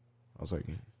 I was like,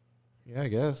 yeah, I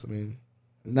guess. I mean,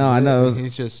 no, I know. I mean,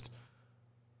 he's just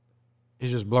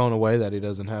blown away that he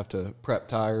doesn't have to prep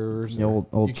tires. The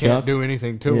old you Chuck. Can't do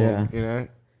anything to him, you know?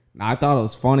 I thought it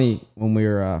was funny when we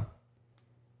were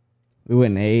we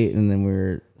went and ate, and then we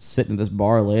were sitting at this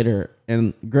bar later.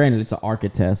 And granted, it's an ARCA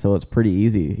test, so it's pretty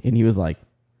easy. And he was like,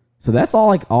 "So that's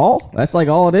all? That's like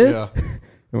all it is?" Yeah.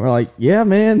 And we're like, "Yeah,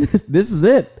 man, this is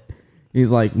it."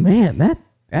 He's like, "Man,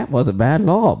 that wasn't bad at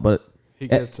all." But he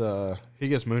gets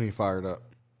Mooney fired up.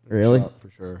 Really?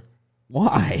 For sure.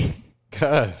 Why?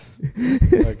 Cause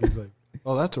like he's like,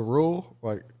 "Oh, that's a rule."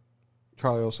 Like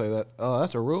Charlie will say that. "Oh,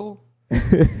 that's a rule."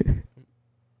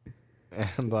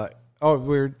 And like,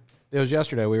 it was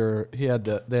yesterday. They had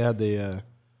the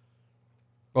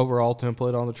overall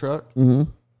template on the truck. Mm-hmm.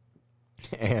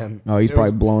 And he's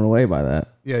probably blown away by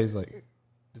that. Yeah, he's like,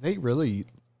 did they really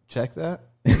check that?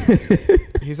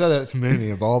 He said that to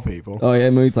Mooney of all people. Oh yeah,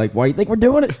 Mooney's like, why do you think we're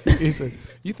doing it? He said,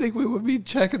 you think we would be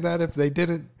checking that if they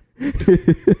didn't?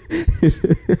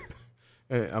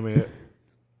 I mean,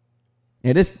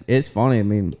 it's funny. I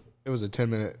mean, it was a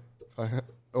 10-minute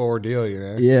ordeal, you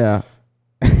know. Yeah.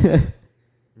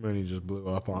 Mooney just blew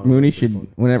up on Mooney should,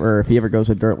 if he ever goes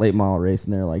to a dirt late model race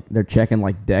and they're checking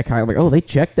like deck height, like, oh, they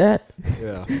checked that?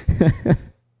 Yeah.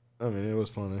 I mean, it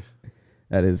was funny.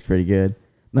 That is pretty good.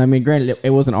 I mean, granted, it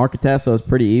was an Architect, so it's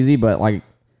pretty easy, but like,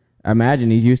 I imagine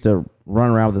he's used to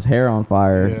running around with his hair on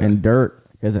fire and dirt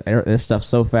because this stuff's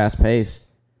so fast paced.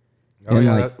 Oh, and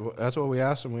yeah, that's what we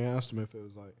asked him. We asked him if it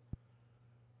was like,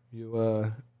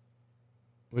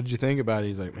 what did you think about it?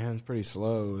 He's like, man, it's pretty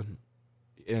slow.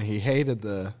 And he hated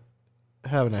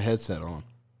having a headset on.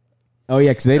 Oh,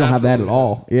 yeah, because they don't have that at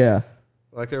all. Yeah.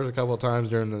 Like, there was a couple of times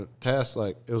during the test,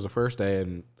 like, it was the first day,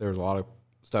 and there was a lot of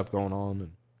stuff going on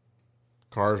and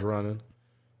cars running.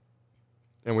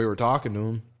 And we were talking to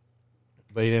him,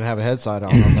 but he didn't have a headset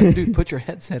on. I was like, dude, put your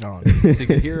headset on so you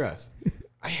can hear us.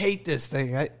 I hate this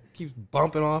thing. It keeps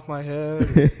bumping off my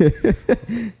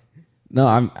head. No,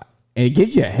 and it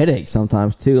gives you a headache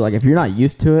sometimes, too. Like, if you're not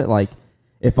used to it, like,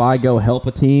 if I go help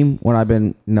a team when I've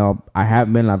been, I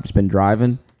haven't been, I've just been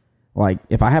driving. Like,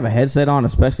 if I have a headset on,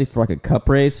 especially for like a cup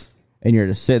race, and you're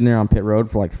just sitting there on pit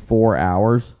road for like 4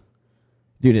 hours,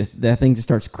 dude, that thing just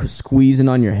starts squeezing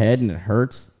on your head and it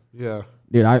hurts. Yeah.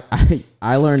 Dude,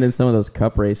 I learned in some of those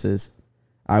cup races,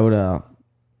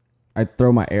 I'd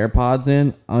throw my AirPods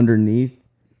in underneath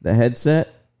the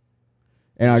headset,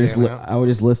 and I would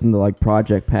just listen to like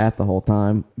Project Pat the whole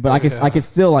time. But I could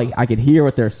still like I could hear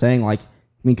what they're saying. Like, I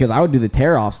mean, because I would do the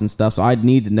tear offs and stuff, so I'd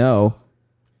need to know.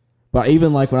 But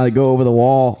even like when I go over the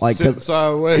wall, like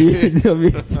sideways,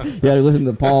 listen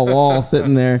to Paul Wall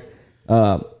sitting there.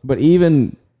 But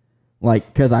even like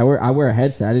because I wear a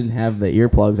headset, I didn't have the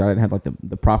earplugs. I didn't have like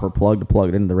the proper plug to plug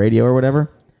it into the radio or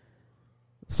whatever.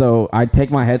 So I'd take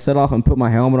my headset off and put my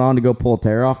helmet on to go pull a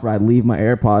tear off, but I'd leave my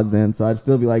AirPods in, so I'd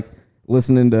still be like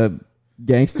listening to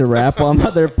gangster rap while I'm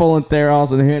out there pulling tear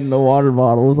offs and hitting the water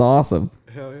bottle. It was awesome.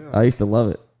 Hell yeah! I used to love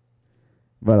it.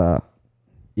 But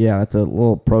yeah, that's a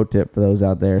little pro tip for those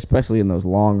out there, especially in those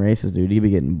long races, dude. You be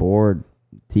getting bored.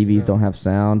 TVs don't have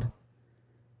sound.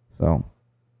 So I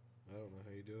don't know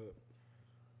how you do it.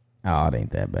 Oh, it ain't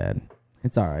that bad.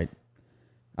 It's all right.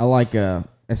 I like,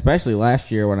 especially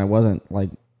last year when I wasn't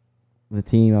like the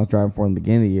team I was driving for in the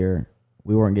beginning of the year,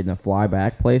 we weren't getting to fly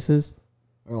back places.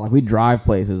 Or like we drive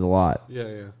places a lot.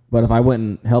 Yeah. But if I went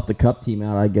and helped the cup team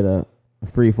out, I'd get a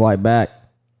free flight back.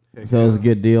 So it was a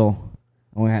good deal.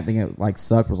 The only thing that like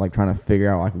sucked was like trying to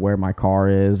figure out like where my car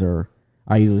is, or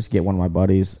I usually just get one of my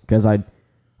buddies because I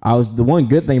was the one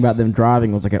good thing about them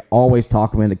driving was I could always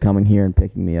talk them into coming here and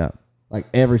picking me up like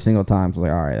every single time. So I was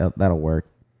like, all right, that'll work.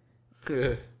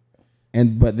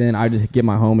 But then I just get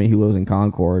my homie who lives in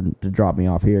Concord to drop me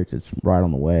off here because it's right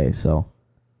on the way. So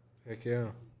heck yeah,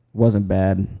 wasn't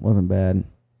bad.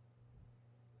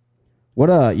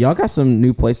 What y'all got some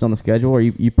new places on the schedule? Are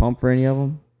you pumped for any of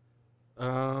them?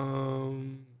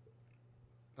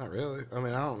 Not really. I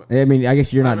mean, I don't. I mean, I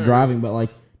guess you're not driving, but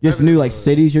like just new like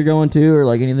cities you're going to, or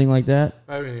like anything like that.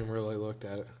 I haven't even really looked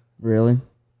at it. Really?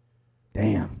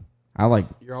 Damn.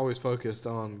 You're always focused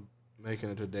on making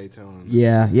it to Daytona.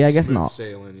 Yeah. I guess not.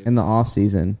 Sailing, in the off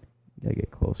season, you gotta get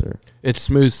closer. It's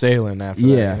smooth sailing after that.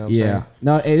 Yeah, you know what I'm saying?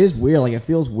 No, it is weird. Like it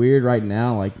feels weird right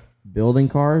now, like building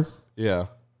cars. Yeah.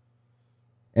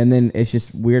 And then it's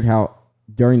just weird how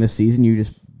during the season you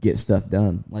just get stuff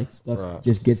done. Like stuff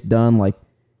just gets done. Like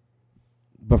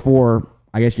before,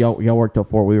 I guess y'all work till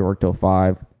 4, we work till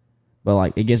 5. But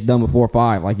like it gets done before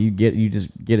 5. Like you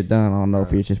just get it done. I don't know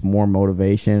if it's just more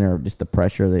motivation or just the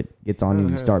pressure that gets on you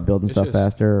to start building stuff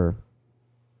faster. Or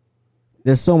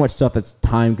there's so much stuff that's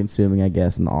time consuming, I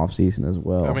guess, in the off season as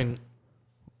well. I mean,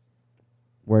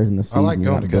 whereas in the season, I like you're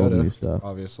going not to building new stuff.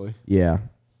 Obviously. Yeah.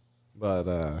 But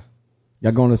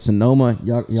y'all going to Sonoma?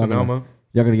 Y'all Sonoma.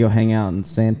 Y'all gonna go hang out in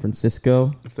San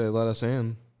Francisco? If they let us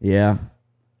in. Yeah.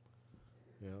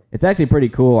 It's actually pretty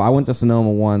cool. I went to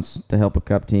Sonoma once to help a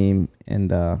cup team and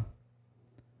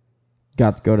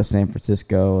got to go to San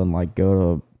Francisco and like go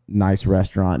to a nice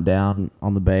restaurant down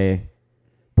on the bay.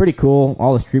 Pretty cool.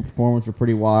 All the street performers are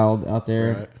pretty wild out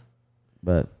there. Right.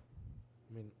 But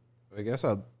I guess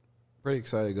I'm pretty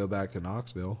excited to go back to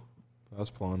Knoxville. That's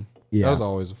fun. Yeah. It's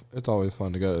always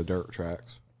fun to go to dirt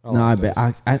tracks. I bet.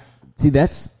 I see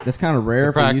that's kind of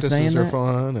rare for you saying that. Practices are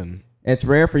fun and it's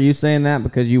rare for you saying that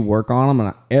because you work on them,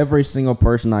 and every single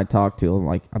person I talk to, I'm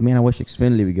like, I mean, I wish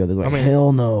Xfinity would go. They're like,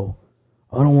 hell no,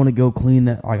 I don't want to go clean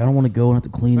that. Like, I don't want to go and have to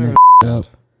clean that up.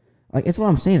 Like, it's what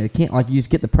I'm saying. It can't, like, you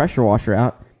just get the pressure washer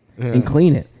out and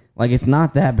clean it. Like, it's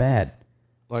not that bad.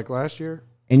 Like last year?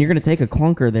 And you're going to take a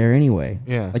clunker there anyway.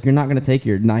 Yeah. Like, you're not going to take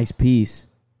your nice piece.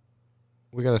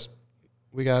 We got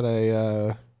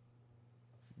a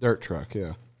dirt truck,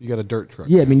 yeah. You got a dirt truck.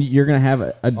 Yeah, I mean, you're going to have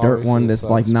a dirt one that's,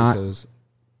 like, not... Because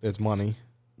it's money.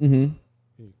 Mm-hmm.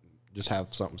 You just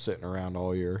have something sitting around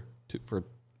all year for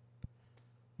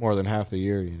more than half the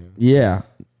year, you know? Yeah.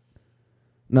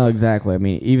 No, exactly. I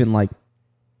mean, even, like,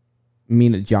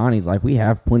 mean, at Johnny's, like, we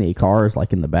have plenty of cars,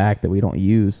 like, in the back that we don't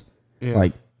use. Yeah.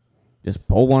 Like, just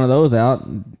pull one of those out.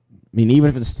 I mean, even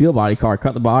if it's a steel body car,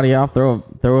 cut the body off, throw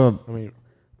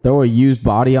a used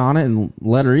body on it, and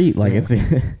let her eat. Like, it's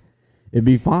it'd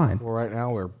be fine. Well, right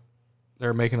now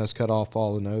they're making us cut off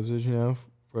all the noses, you know.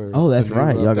 That's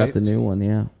right. Y'all got the new one,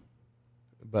 yeah.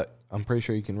 But I'm pretty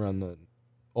sure you can run the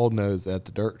old nose at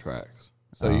the dirt tracks,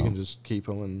 so you can just keep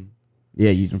them and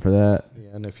use them for that.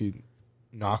 Yeah, and if you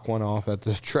knock one off at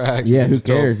the track, who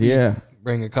cares?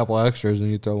 Bring a couple extras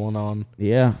and you throw one on.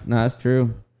 Yeah, no, that's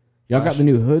true. Y'all got the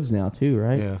new hoods now too,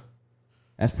 right? Yeah,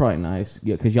 that's probably nice.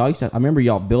 Yeah, because y'all used to. I remember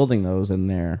y'all building those in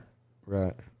there,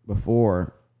 right?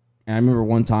 Before, and I remember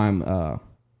one time. I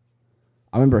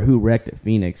remember who wrecked at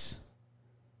Phoenix.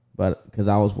 But because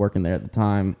I was working there at the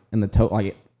time, and the tow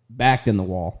it backed in the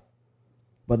wall,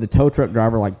 but the tow truck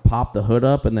driver like popped the hood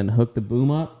up and then hooked the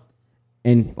boom up,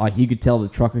 and like you could tell the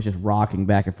truck was just rocking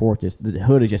back and forth. Just the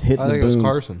hood is just hitting. I think the boom. It was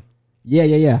Carson.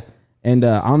 Yeah. And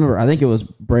I remember, I think it was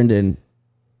Brendan,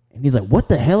 and he's like, "What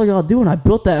the hell are y'all doing? I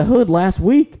built that hood last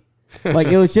week. Like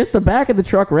it was just the back of the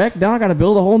truck wrecked. Now I got to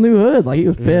build a whole new hood." Like he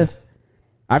was pissed.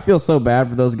 I feel so bad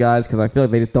for those guys because I feel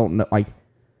like they just don't know like.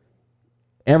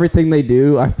 Everything they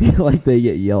do, I feel like they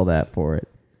get yelled at for it.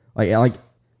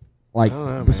 Like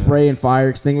spraying fire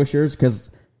extinguishers, because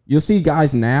you'll see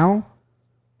guys now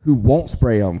who won't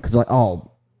spray them because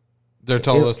they're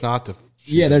told us not to.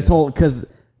 Yeah, they're told because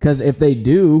if they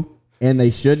do and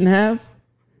they shouldn't have,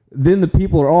 then the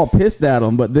people are all pissed at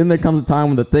them. But then there comes a time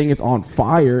when the thing is on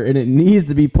fire and it needs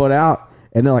to be put out,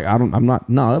 and they're like,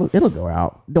 it'll go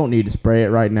out. Don't need to spray it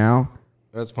right now.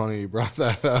 That's funny you brought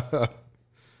that up.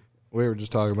 We were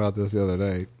just talking about this the other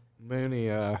day. Mooney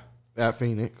at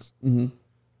Phoenix.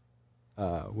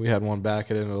 Mm-hmm. We had one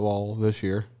back it into the wall this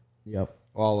year. Yep.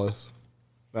 Wallace,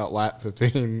 about lap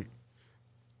 15,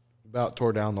 about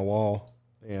tore down the wall,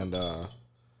 and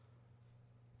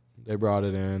they brought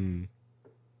it in.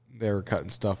 They were cutting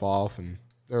stuff off, and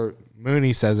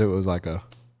Mooney says it was like a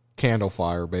candle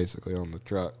fire basically on the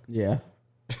truck. Yeah.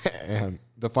 And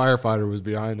the firefighter was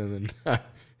behind him, and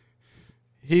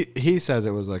He says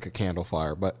it was like a candle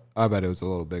fire, but I bet it was a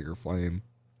little bigger flame.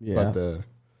 Yeah.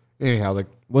 But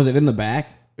was it in the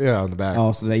back? Yeah, on the back.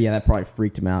 Oh, so that probably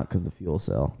freaked him out because the fuel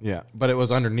cell. Yeah, but it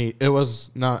was underneath. It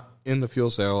was not in the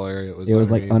fuel cell area. It was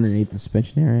like underneath the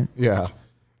suspension area. Yeah,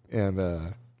 and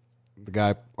the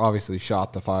guy obviously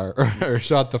shot the fire or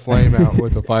shot the flame out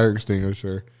with a fire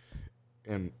extinguisher.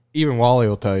 And even Wally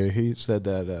will tell you, he said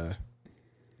that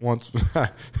once.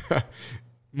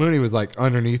 Mooney was like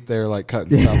underneath there, like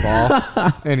cutting stuff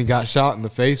off, and he got shot in the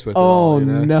face with it. Oh,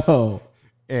 no.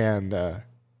 And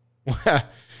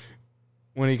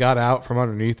when he got out from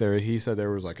underneath there, he said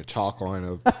there was like a chalk line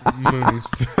of Mooney's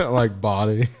like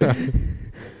body.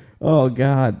 Oh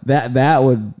God, that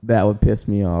would piss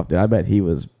me off, dude. I bet he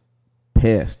was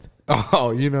pissed.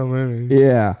 Oh, Mooney.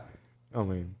 Yeah. I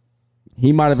mean,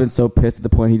 he might have been so pissed at the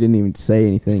point he didn't even say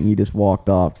anything. He just walked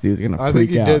off because he was gonna freak out. I think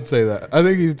he did say that. I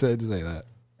think he did say that.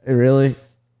 Really?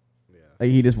 Yeah. Like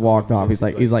he just walked off. He's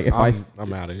like,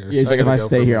 I'm out of here. Yeah, he's like, if I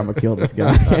stay here, I'm gonna kill this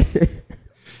guy.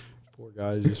 Poor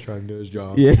guy's just trying to do his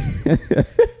job. Yeah.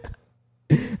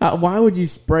 Why would you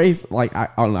spray? Like I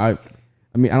don't know.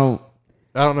 I mean, I don't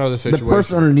know the situation. The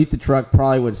person underneath the truck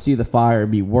probably would see the fire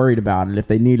and be worried about it if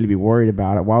they needed to be worried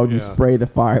about it. Why would you spray the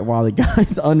fire while the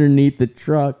guy's underneath the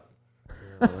truck?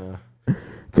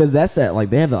 Because that's that, like,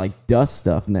 they have that, like, dust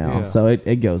stuff now, so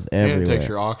it goes everywhere. And it takes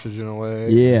your oxygen away.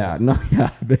 Yeah. No, yeah,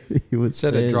 I bet he was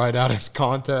said it dried out his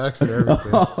contacts and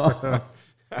everything.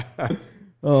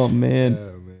 Oh, man.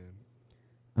 Oh, man.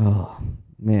 Oh,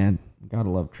 man. Gotta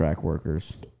love track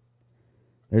workers.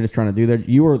 They're just trying to do their...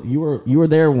 You were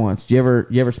there once. Did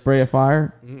you ever spray a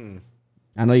fire? Mm-mm.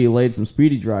 I know you laid some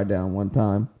Speedy Dry down one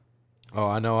time. Oh,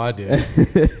 I know I did.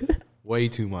 Way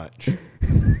too much.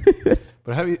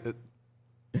 But have you...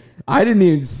 I didn't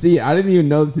even see it. I didn't even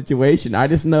know the situation. I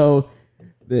just know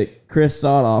that Chris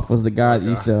Sawdoff was the guy that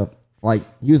used to, like,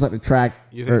 he was like the track.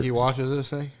 You think he watches this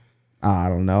thing? I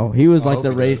don't know. He was like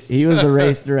the race. He was the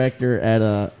race director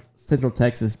at Central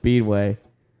Texas Speedway,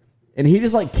 and he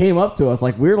just like came up to us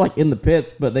like we were like in the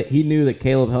pits, but he knew that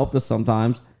Caleb helped us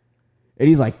sometimes, and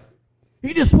he's like,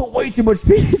 he just put way too much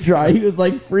Speedy Dry. He was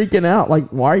like freaking out. Like,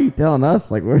 why are you telling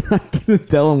us? Like, we're not gonna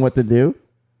tell him what to do.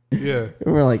 Yeah.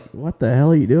 And we're like, what the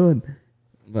hell are you doing?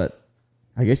 But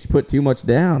I guess you put too much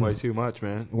down. Way too much,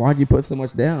 man. Why'd you put so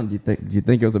much down? Did you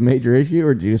think it was a major issue,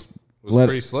 or did you just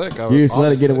pretty slick? You just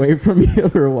let it get away from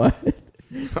you, or what?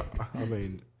 I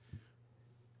mean,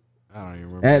 I don't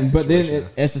even remember. But then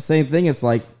it's the same thing. It's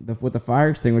like with the fire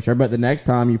extinguisher. I bet the next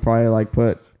time you probably like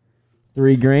put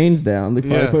 3 grains down. They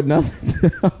probably put nothing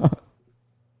down.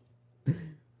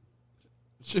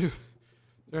 Shoot.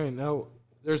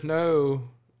 There's no.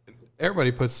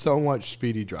 Everybody puts so much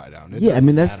Speedy Dry down. I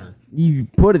mean, you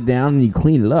put it down and you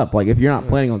clean it up. Like, if you're not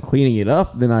planning on cleaning it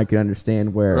up, then I can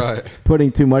understand where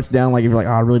putting too much down, like, if you're like,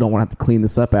 oh, I really don't want to have to clean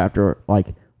this up after, like,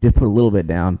 just put a little bit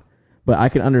down. But I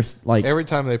can understand, like... Every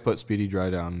time they put Speedy Dry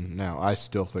down now, I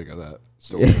still think of that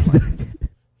story.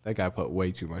 That guy put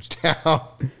way too much down.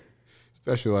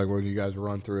 Especially, like, when you guys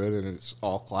run through it and it's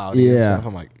all cloudy and stuff.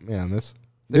 I'm like, man, this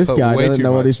guy doesn't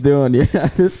know what he's doing. Yeah,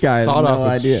 this guy has no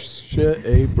idea. Shit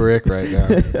a brick right now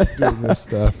doing this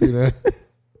stuff, you know?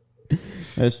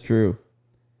 That's true.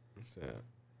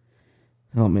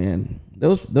 Oh, man.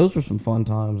 Those were some fun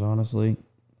times, honestly.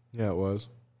 Yeah, it was.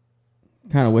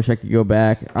 Kind of wish I could go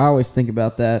back. I always think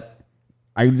about that.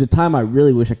 The time I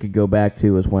really wish I could go back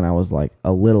to was when I was like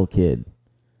a little kid,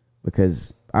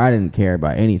 because I didn't care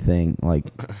about anything, like,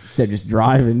 except just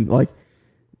driving. Like,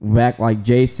 back, like,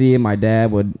 JC and my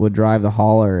dad would drive the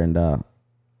hauler, and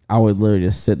I would literally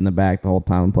just sit in the back the whole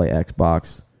time and play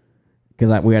Xbox,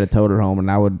 because we had a toter home,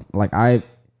 and I would, like, I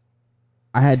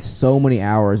had so many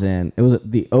hours in. It was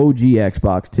the OG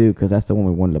Xbox too, because that's the one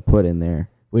we wanted to put in there.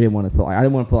 We didn't want to put, like, I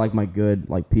didn't want to put, like, my good,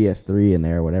 like, PS3 in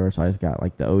there or whatever, so I just got,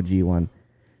 like, the OG one,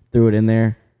 threw it in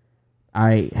there.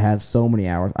 I have so many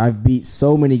hours. I've beat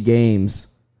so many games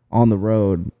on the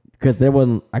road, because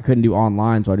I couldn't do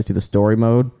online, so I just do the story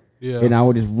mode. Yeah. And I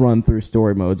would just run through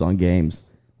story modes on games.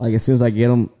 Like, as soon as I get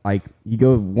them, like, you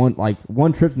go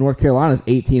one trip to North Carolina is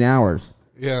 18 hours.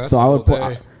 Yeah. So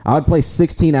I would play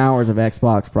 16 hours of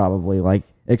Xbox probably, like,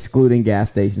 excluding gas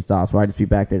station stops, where I'd just be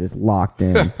back there just locked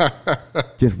in,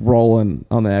 just rolling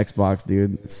on the Xbox,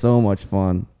 dude. It's so much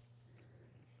fun.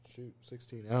 Shoot,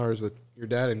 16 hours with your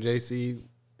dad and JC,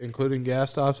 including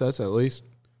gas stops, that's at least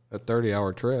a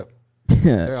 30-hour trip.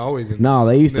 They're always in. No,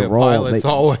 they used to roll. Pilots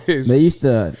always. They used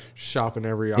to shopping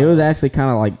every. It was actually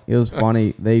kind of like, it was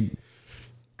funny.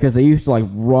 Because they used to, like,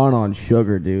 run on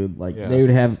sugar, dude. Like, they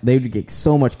would get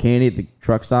so much candy at the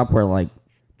truck stop where, like,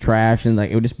 trash and,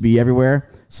 like, it would just be everywhere.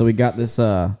 So we got this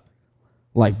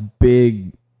like,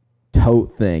 big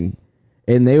tote thing,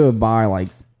 and they would buy, like,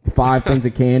 5 things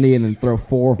of candy and then throw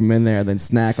 4 of them in there, then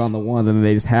snack on the one, and then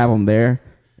they just have them there.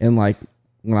 And, like,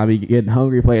 when I'd be getting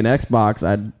hungry playing Xbox,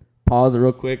 I'd pause it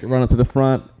real quick and run up to the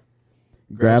front,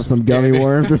 grab some gummy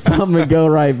worms or something, and go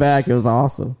right back. It was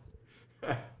awesome.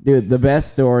 Dude, the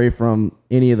best story from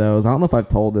any of those, I don't know if I've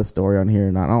told this story on here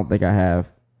or not. I don't think I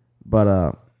have.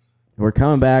 But we're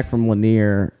coming back from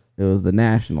Lanier. It was the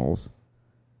Nationals.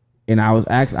 And I was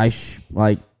actually,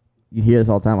 like, you hear this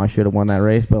all the time, I should have won that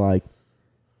race, but, like,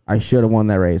 I should have won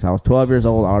that race. I was 12 years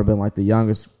old. I would have been, like, the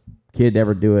youngest kid to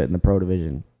ever do it in the pro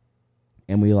division.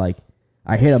 And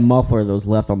I hit a muffler that was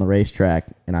left on the racetrack,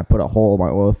 and I put a hole in my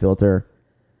oil filter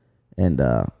and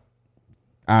out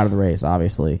of the race,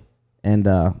 obviously. And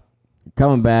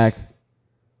coming back,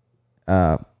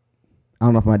 I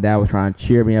don't know if my dad was trying to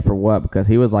cheer me up or what, because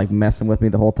he was, like, messing with me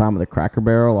the whole time with the Cracker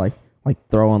Barrel, like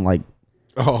throwing, like,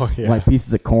 like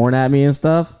pieces of corn at me and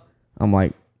stuff. I'm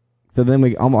like, so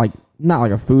then I'm like, not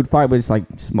like a food fight, but just like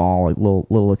small, like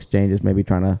little exchanges, maybe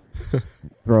trying to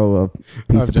throw a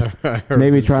piece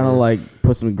maybe trying to, like,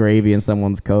 put some gravy in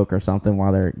someone's Coke or something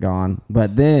while they're gone.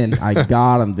 But then I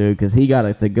got him, dude, because he got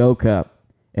a to-go cup,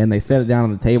 and they set it down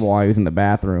on the table while he was in the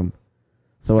bathroom.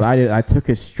 So what I did, I took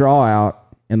his straw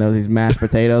out, and there was these mashed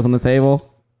potatoes on the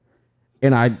table.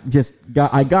 And I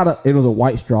it was a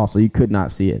white straw, so you could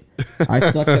not see it. I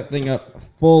sucked that thing up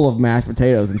full of mashed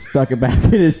potatoes and stuck it back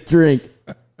in his drink.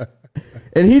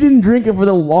 And he didn't drink it for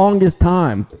the longest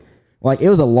time. Like, it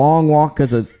was a long walk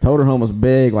because the toter home was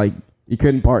big. Like, you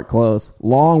couldn't park close.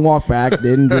 Long walk back,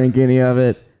 didn't drink any of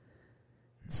it.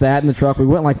 Sat in the truck. We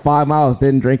went like 5 miles,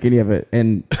 didn't drink any of it.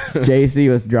 And JC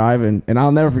was driving. And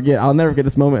I'll never forget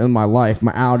this moment in my life.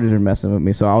 My allergies are messing with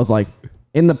me. So I was, like,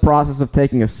 in the process of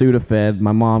taking a Sudafed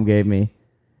my mom gave me.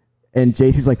 And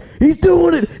JC's like, he's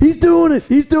doing it. He's doing it.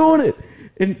 He's doing it.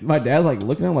 And my dad's, like,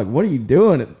 looking at him like, what are you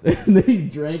doing? And then he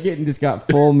drank it and just got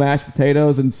full mashed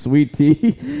potatoes and sweet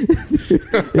tea.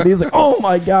 And he's like, oh,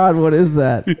 my God, what is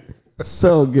that?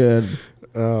 So good.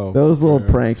 Oh, those little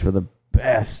pranks were the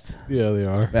best. Yeah, they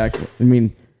are.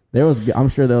 I'm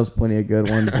sure there was plenty of good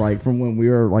ones, like, from when we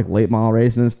were, like, late model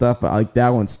racing and stuff. But, like, that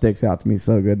one sticks out to me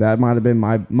so good. That might have been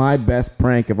my best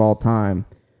prank of all time.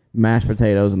 Mashed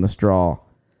potatoes in the straw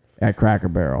at Cracker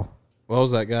Barrel. What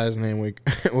was that guy's name?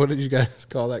 What did you guys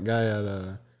call that guy at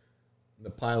the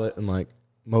pilot in, like,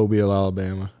 Mobile,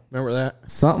 Alabama? Remember that?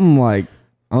 Something like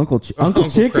Uncle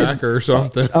Chicken Cracker or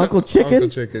something. Uncle Chicken. Uncle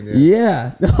Chicken.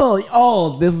 Yeah.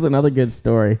 Oh, this is another good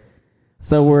story.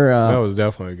 So that was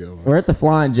definitely a good one. we're at the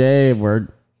Flying J. We're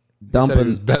dumping. He said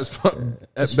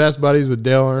he was best buddies with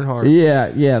Dale Earnhardt.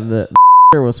 Yeah. The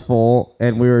was full,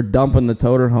 and we were dumping the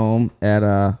toter home at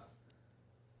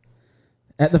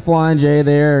the Flying J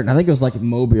there. And I think it was like in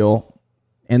Mobile.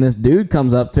 And this dude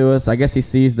comes up to us. I guess he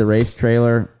sees the race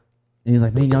trailer, and he's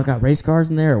like, "Man, y'all got race cars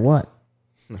in there or what?"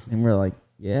 And we're like,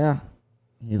 "Yeah."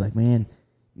 And he's like, "Man,"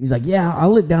 he's like, "Yeah, I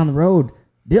live down the road.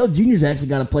 Dale Jr.'s actually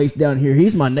got a place down here.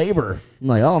 He's my neighbor." I'm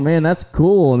like, "Oh man, that's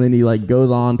cool." And then he like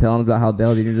goes on telling about how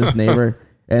Dale Jr.'s his neighbor,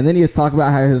 and then he was talking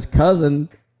about how his cousin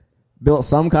built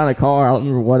some kind of car. I don't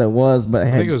remember what it was, but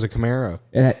I think it was a Camaro.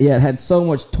 it had so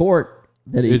much torque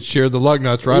that It sheared the lug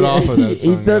nuts right off of that.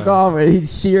 He took off and he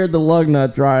sheared the lug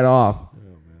nuts right off.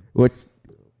 Which,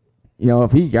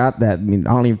 if he got that, I mean, I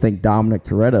don't even think Dominic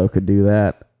Toretto could do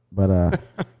that. But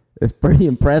it's pretty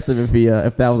impressive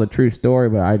if that was a true story.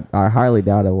 But I highly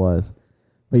doubt it was.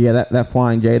 But yeah, that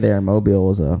Flying J there in Mobile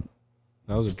was that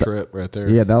was a trip right there.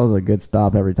 Yeah, that was a good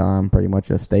stop every time. Pretty much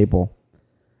a staple.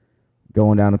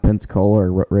 Going down to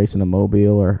Pensacola or racing to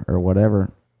Mobile or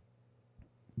whatever.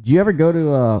 Did you ever go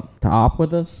to Op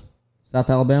with us, South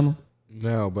Alabama?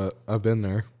 No, but I've been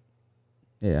there.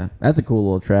 Yeah, that's a cool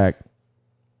little track.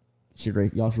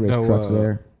 Y'all should race trucks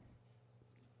there.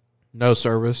 No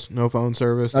service, no phone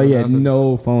service. Oh yeah,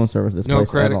 no phone service. This no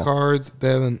place credit at all. cards. They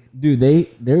haven't. Dude,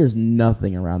 there's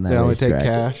nothing around that. They only take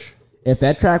racetrack. cash. If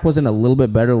that track was in a little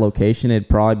bit better location, it'd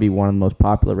probably be one of the most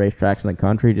popular racetracks in the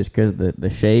country, just because the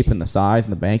shape and the size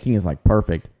and the banking is like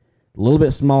perfect. A little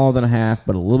bit smaller than a half,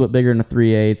 but a little bit bigger than a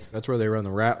 3/8. That's where they run the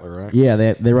Rattler, right? Yeah,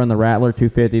 they run the Rattler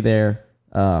 250 there.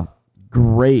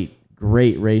 Great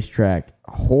racetrack.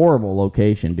 Horrible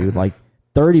location, dude. Like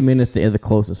 30 minutes to the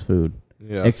closest food.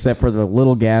 Yeah. Except for the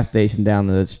little gas station down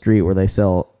the street where they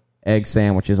sell egg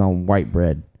sandwiches on white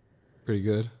bread. Pretty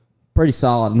good. Pretty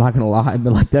solid, I'm not going to lie.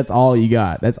 But like that's all you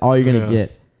got. That's all you're going to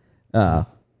get. But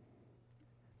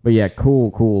yeah,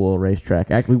 cool little racetrack.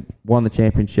 Actually won the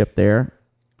championship there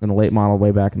in the late model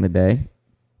way back in the day.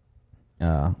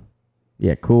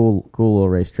 Yeah, cool little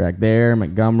racetrack there.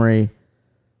 Montgomery,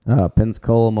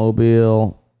 Pensacola,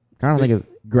 Mobile. Trying to think of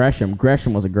Gresham.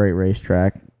 Gresham was a great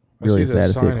racetrack. Really sad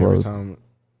to see it closed.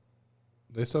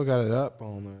 They still got it up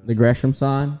on the Gresham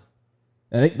sign.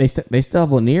 I think they still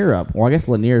have Lanier up. Well, I guess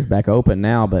Lanier's back open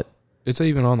now, but it's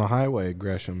even on the highway,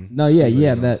 Gresham. No,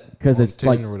 yeah, that because it's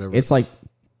like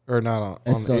or not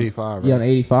on 85. Right? Yeah, on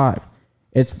 85.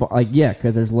 It's like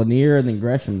because there's Lanier and then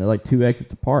Gresham. They're like two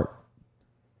exits apart,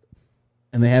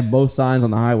 and they have both signs on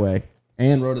the highway.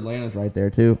 And Road Atlanta's right there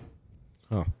too.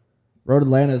 Oh, Road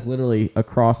Atlanta is literally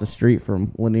across the street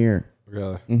from Lanier.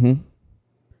 Really? Mm-hmm.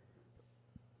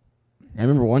 I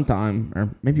remember one time,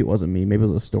 or maybe it wasn't me. Maybe it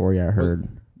was a story I heard.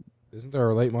 Isn't there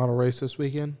a late model race this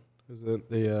weekend? Is it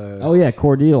the? Oh yeah,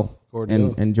 Cordele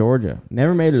in Georgia.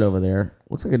 Never made it over there.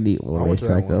 Looks like a neat little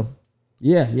racetrack though.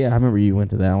 Yeah. I remember you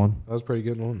went to that one. That was a pretty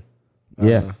good one.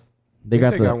 Yeah, they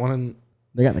got one in.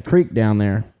 They got the creek down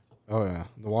there. Oh yeah,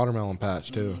 the watermelon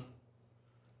patch too.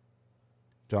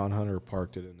 John Hunter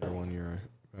parked it in there one year.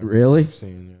 Really?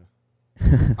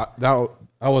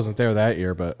 I wasn't there that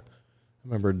year, but I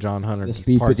remember John Hunter. The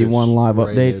Speed 51 live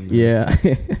updates. Yeah.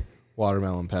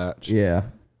 Watermelon patch. Yeah.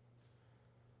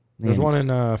 There's one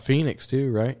in Phoenix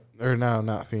too, right? Or no,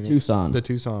 not Phoenix. Tucson. The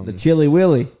Tucson. The Chili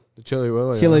Willy. The Chili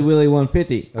Willy. Chili Willy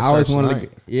 150. That I always starts wanted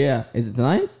tonight. to. Yeah. Is it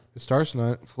tonight? It starts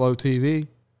tonight. Flow TV.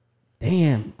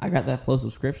 Damn. I got that Flow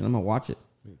subscription. I'm going to watch it.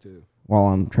 Me too. While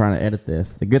I'm trying to edit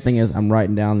this. The good thing is I'm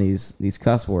writing down these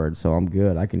cuss words, so I'm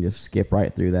good. I can just skip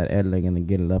right through that editing and then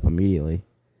get it up immediately,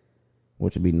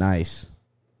 which would be nice.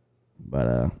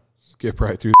 But skip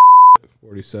right through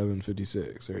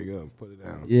 4756. There you go. Put it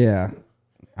down. Yeah.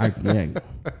 I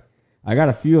got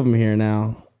a few of them here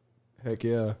now. Heck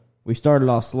yeah. We started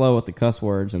off slow with the cuss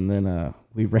words, and then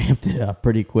we ramped it up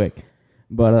pretty quick.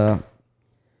 But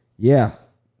yeah,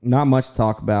 not much to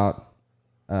talk about.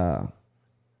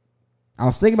 I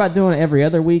was thinking about doing it every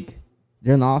other week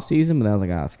during the off season, but I was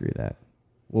like, screw that.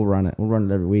 We'll run it. We'll run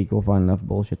it every week. We'll find enough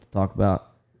bullshit to talk about.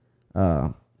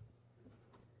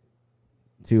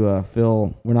 To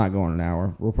fill, we're not going an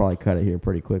hour. We'll probably cut it here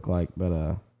pretty quick,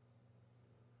 but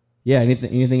yeah.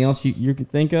 Anything else you could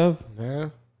think of? Yeah,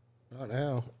 not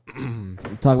now.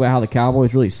 Talk about how the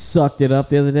Cowboys really sucked it up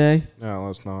the other day. No,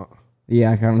 let's not. Yeah,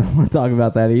 I kind of don't want to talk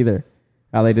about that either.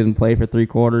 How they didn't play for 3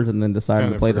 quarters and then decided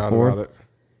to play the fourth.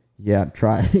 Yeah,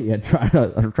 try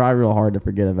real hard to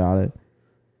forget about it.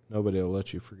 Nobody will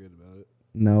let you forget about it.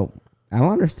 No, I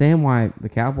don't understand why the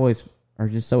Cowboys are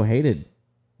just so hated.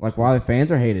 Like why the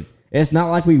fans are hated. It's not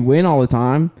like we win all the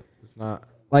time. It's not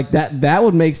like that. That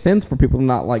would make sense for people to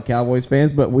not like Cowboys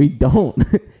fans, but we don't.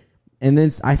 And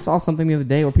then I saw something the other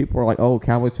day where people were like, "Oh,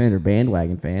 Cowboys fans are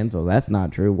bandwagon fans." Well, that's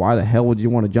not true. Why the hell would you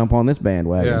want to jump on this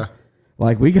bandwagon? Yeah.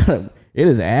 Like it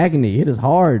is agony. It is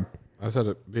hard. I said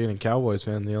it, being a Cowboys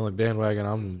fan, the only bandwagon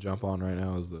I'm going to jump on right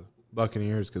now is the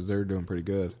Buccaneers because they're doing pretty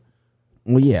good.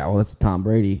 Well, yeah. Well, that's Tom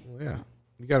Brady. Well, yeah.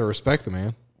 You got to respect the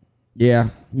man. Yeah,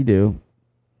 you do.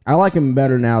 I like him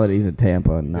better now that he's at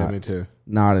Tampa and Yeah, me too.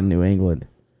 not in New England.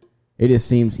 It just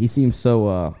seems he seems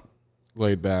so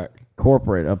Laid back.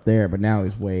 corporate up there, but now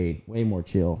he's way more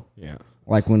chill. Yeah.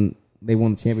 Like when they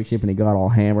won the championship and he got all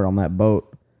hammered on that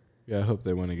boat. Yeah, I hope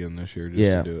they win again this year just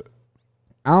Yeah. to do it.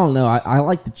 I don't know. I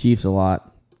like the Chiefs a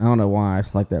lot. I don't know why. I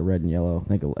just like that red and yellow.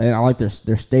 And I like their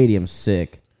stadium's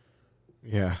sick.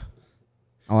 Yeah.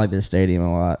 I like their stadium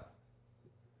a lot.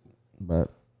 But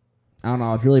I don't know.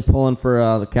 I was really pulling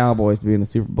for the Cowboys to be in the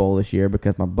Super Bowl this year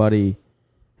because my buddy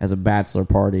has a bachelor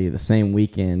party the same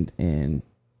weekend in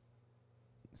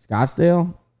Scottsdale.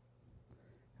 I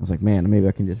was like, man, maybe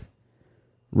I can just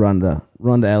run to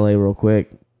LA real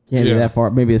quick. Can't be that far.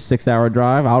 Maybe a 6-hour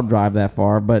drive. I'll drive that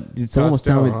far. But dude, someone was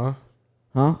telling me,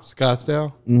 huh?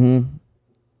 Scottsdale. Mm-hmm.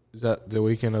 Is that the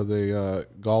weekend of the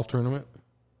golf tournament?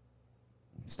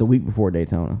 It's the week before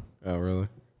Daytona. Oh, really?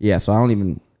 Yeah. So I don't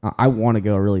even. I want to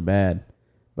go really bad,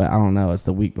 but I don't know. It's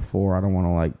the week before. I don't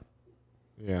want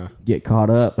to get caught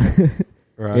up.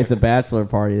 Right. It's a bachelor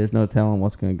party. There's no telling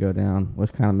what's going to go down,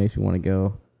 which kind of makes me want to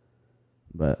go.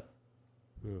 But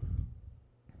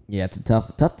yeah, it's a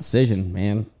tough decision,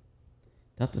 man.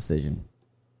 Tough decision.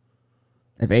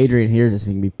 If Adrian hears this,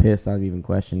 he can be pissed. I'd even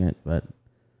question it, but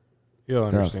He'll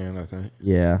understand, I think.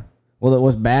 yeah. Well,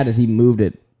 what's bad is he moved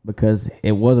it because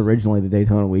it was originally the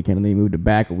Daytona weekend, and then he moved it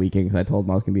back a weekend because I told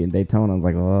him I was going to be in Daytona. I was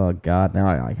like, oh God, now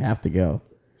I have to go.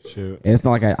 Shoot. And it's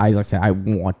not like I say I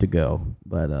want to go,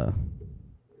 but I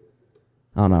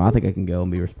don't know. I think I can go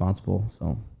and be responsible.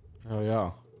 So, Oh,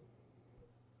 yeah.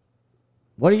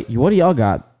 what do y'all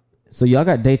got? So y'all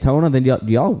got Daytona. Then do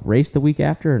y'all race the week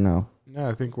after or no? No,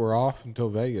 I think we're off until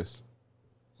Vegas.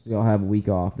 So y'all have a week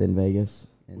off, then Vegas,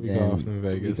 and Week off, then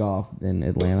Vegas. week off, then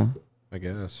Atlanta, I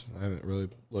guess. I haven't really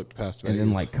looked past and Vegas.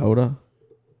 then like Coda.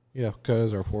 Yeah,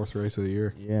 Coda's our 4th race of the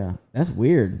year. Yeah, that's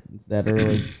weird. It's that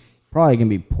early. Probably gonna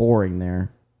be pouring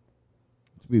there.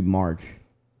 It's gonna be March.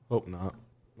 Hope not.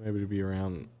 Maybe to be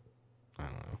around, I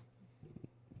don't know.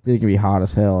 It's either gonna be hot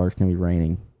as hell or it's gonna be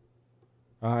raining.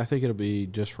 I think it'll be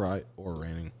just right or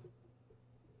raining.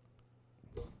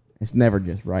 It's never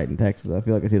just right in Texas. I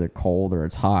feel like it's either cold or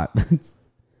it's hot.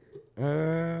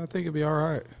 I think it'll be all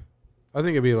right. I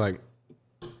think it'll be like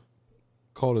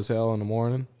cold as hell in the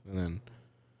morning, and then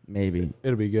Maybe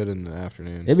it'll be good in the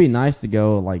afternoon. it'd be nice to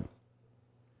go like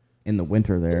in the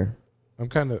winter there. I'm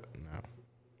kind of no.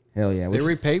 Hell yeah! They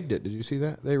repaved it. Did you see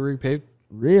that? They repaved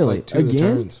Really like 2 of the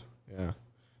again? turns. Yeah,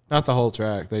 not the whole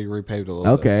track. They repaved a little.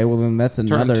 Okay, well then that's Turn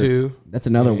another 2. that's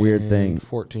another weird and thing.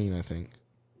 14, I think.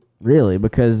 Really,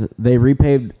 because they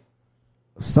repaved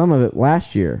some of it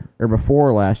last year or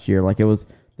before last year. Like there was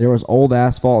old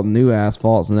asphalt, and new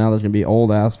asphalt. So now there's gonna be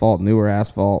old asphalt, newer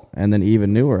asphalt, and then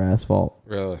even newer asphalt.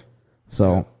 Really?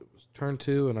 So Yeah, it was turn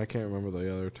 2, and I can't remember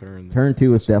the other turn. turn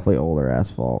 2 is definitely older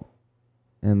asphalt,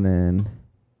 and then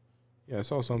Yeah, I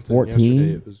saw something 14?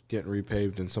 yesterday. It was getting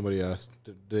repaved, and somebody asked,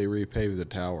 "Did they repave the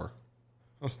tower?"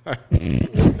 I was like,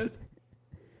 "What?"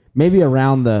 maybe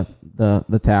around the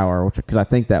tower, which because I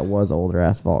think that was older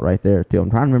asphalt right there too. I'm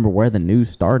trying to remember where the news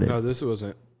started. No, this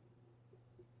wasn't.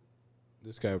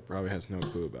 This guy probably has no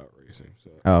clue about racing. So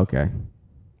Oh, okay.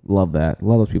 Love that.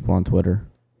 Love those people on Twitter.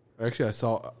 actually, I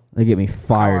saw. They get me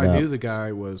fired I up. knew the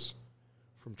guy was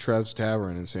from Trev's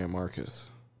Tavern in San Marcos.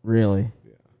 Really?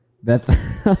 Yeah.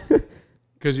 That's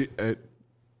Because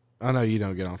I know you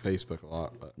don't get on Facebook a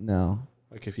lot, but no.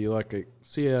 like if you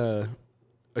see a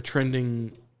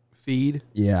trending feed,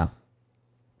 Yeah.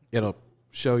 it'll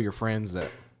show your friends that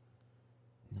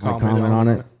Comment on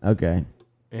it. Okay.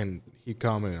 And he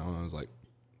commented on it. I was like,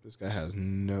 this guy has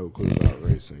no clue about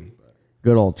racing. But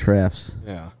Good old Treffs.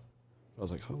 yeah. I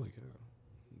was like, holy cow.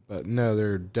 But no,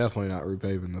 they're definitely not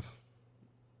repaving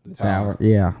the tower.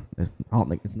 Yeah. I don't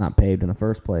think it's not paved in the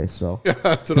first place. So, Yeah,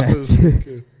 that's what I was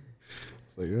thinking.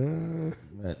 It's like,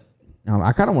 but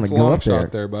I kind of want it's to a go long up there.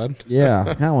 shot there, bud. Yeah,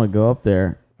 I kind of want to go up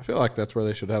there. I feel like that's where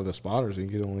they should have the spotters.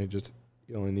 You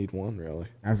only need one, really.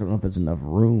 I just don't know if there's enough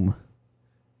room.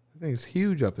 I think it's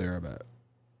huge up there. I bet.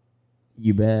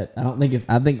 You bet. I don't think it's.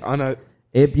 I think I know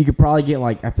you could probably get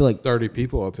like. I feel like 30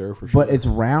 people up there for sure. But it's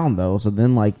round though, so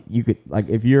then like you could like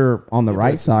if you're on the Yeah,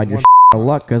 right but side, you're one- of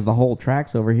luck because the whole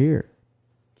track's over here.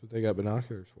 That's what they got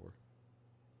binoculars for.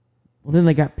 Well, then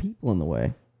they got people in the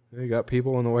way. They got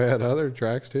people in the way at other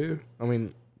tracks too. I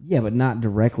mean, Yeah, but not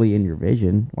directly in your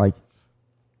vision. Like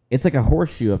it's like a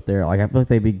horseshoe up there. Like I feel like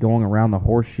they'd be going around the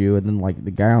horseshoe, and then like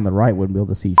the guy on the right wouldn't be able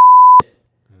to see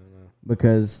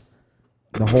because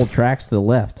the whole track's to the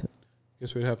left.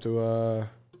 Guess we'd have to.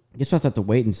 Guess we'll have to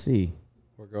wait and see.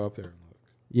 Or go up there and look.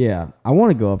 Yeah, I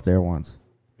want to go up there once.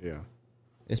 Yeah.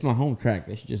 It's my home track.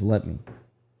 They should just let me.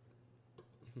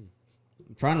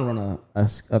 I'm trying to run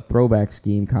a throwback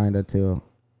scheme kind of to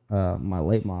my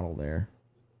late model there.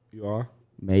 You are?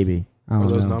 Maybe. I don't Are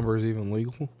those know. numbers even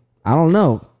legal? I don't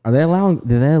know. Are they allowing?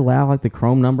 Do they allow like the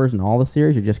chrome numbers in all the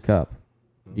series or just Cup?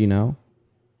 Do you know?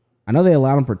 I know they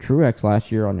allowed them for Truex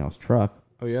last year on y'all's truck.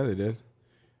 Oh yeah, they did.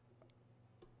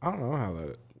 I don't know how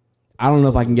that. I don't know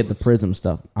if I can get the Prism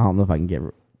stuff. I don't know if I can get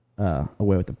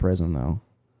away with the Prism though.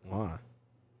 Why?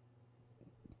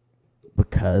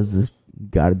 Because it's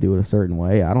got to do it a certain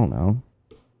way. I don't know.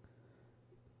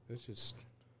 It's just.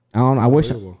 I don't. I wish.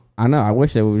 unbelievable. I know. I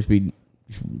wish there would just be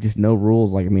just no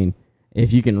rules. Like I mean,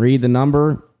 if you can read the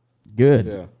number, good.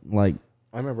 Yeah. Like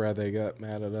I remember how they got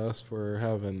mad at us for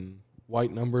having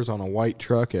white numbers on a white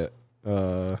truck at.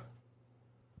 I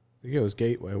think it was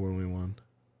Gateway when we won.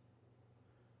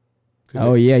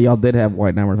 oh yeah, y'all did have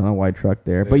white numbers on a white truck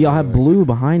there, but Yeah, y'all have like- blue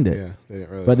behind it. Yeah, they didn't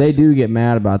really. But they do get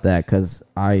mad about that because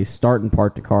I start and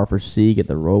parked the car for Sieg at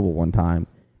the Roval one time,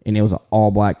 and it was an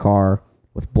all black car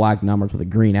with black numbers with a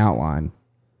green outline,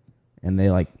 and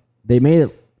they made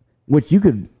it, which you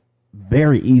could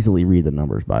very easily read the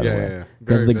numbers by the Yeah, way, yeah, yeah.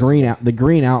 because Very the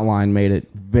green outline made it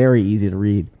very easy to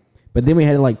read. But then we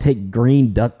had to like take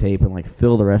green duct tape and like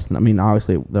fill the rest. I mean,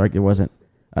 obviously, like it wasn't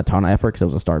a ton of effort because it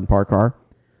was a start and park car.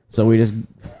 So we just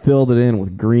filled it in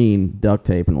with green duct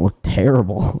tape, and it looked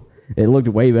terrible. It looked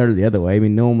way better the other way. I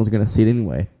mean, no one was going to see it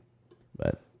anyway.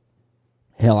 But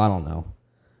hell, I don't know.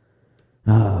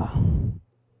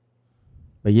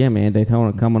 But yeah, man,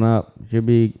 Daytona coming up should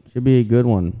be a good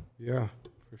one. Yeah.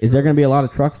 Is there going to be a lot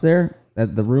of trucks there?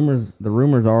 That the rumors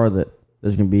are that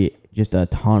there's going to be just a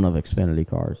ton of Xfinity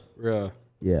cars. Yeah.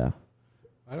 Yeah,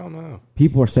 I don't know.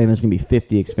 people are saying there's going to be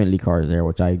 50 Xfinity cars there,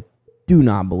 which I do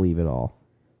not believe at all.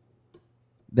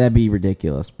 That'd be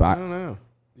ridiculous. I But don't know.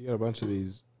 You got a bunch of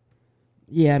these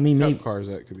yeah, I mean, cup maybe, cars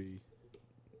that could be.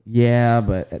 yeah,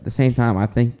 but at the same time, I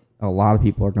think a lot of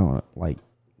people are going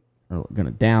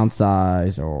to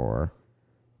downsize, or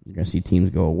you're going to see teams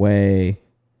go away.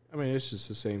 I mean, it's just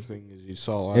the same thing as you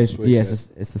saw last week. Yes,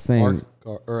 it's the same.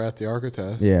 Or at the ARCA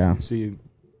test. Yeah. You see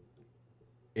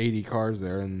 80 cars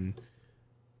there, and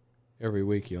every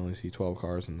week you only see 12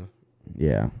 cars in the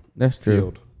Yeah, that's true.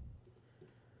 field.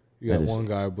 You got That is- one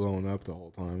guy blowing up the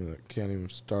whole time that can't even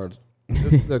start.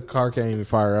 The car can't even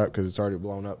fire up because it's already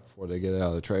blown up before they get it out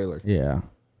of the trailer. Yeah.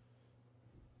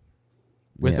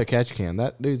 With Yeah. a catch can.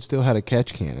 That dude still had a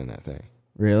catch can in that thing.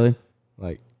 Really?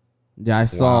 Like, Yeah,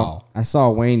 Wow. I saw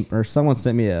Wayne, or someone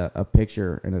sent me a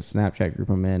picture in a Snapchat group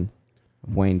I'm in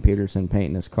of Wayne Peterson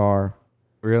painting his car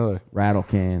really? rattle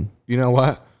can. You know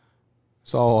what?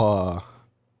 Saw,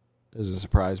 this doesn't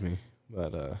surprise me,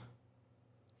 but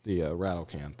the rattle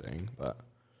can thing. But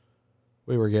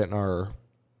we were getting our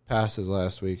passes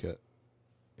last week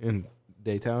in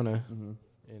Daytona,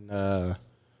 and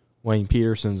Wayne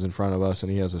Peterson's in front of us,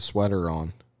 and he has a sweater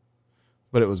on,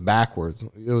 but it was backwards.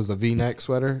 It was a V-neck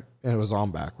sweater, and it was on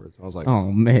backwards. I was like,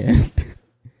 Oh man.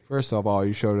 first of all,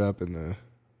 you showed up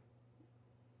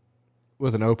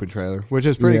with an open trailer, which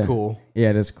is pretty Yeah. cool Yeah,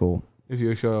 it is cool. if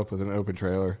you show up with an open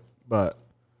trailer, but.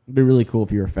 It'd be really cool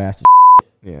if you were fast.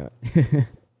 Yeah.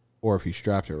 Or if you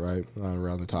strapped it right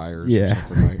around the tires Yeah. or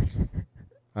something like.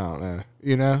 I don't know.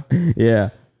 You know? Yeah.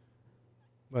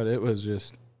 But it was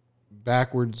just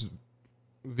backwards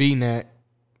V-neck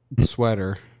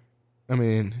sweater. I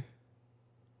mean,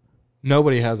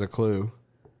 nobody has a clue.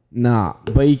 Nah,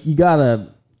 but you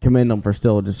gotta commend them for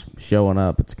still just showing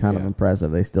up. It's kind of Yeah.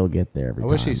 impressive. They still get there every I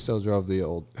time. wish he still drove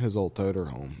his old toter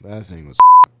home. That thing was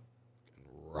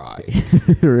right.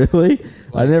 Really?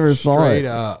 I Like, never saw straight it.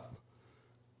 up.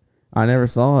 I never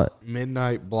saw it.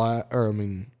 Midnight black,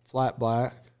 flat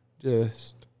black.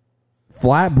 Just,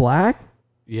 Flat black?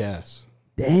 yes.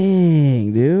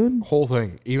 Dang, dude. Whole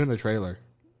thing. Even the trailer.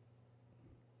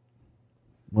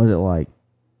 What was it like?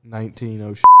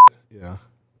 19 Yeah.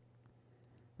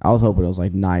 I was hoping it was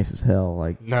like nice as hell,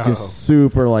 like No. just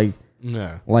super like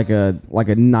No.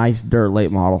 a nice dirt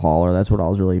late model hauler. That's what I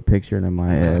was really picturing in my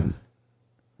head.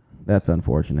 That's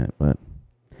unfortunate, but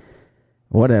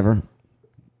whatever.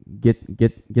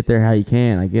 Get there how you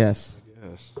can, I guess.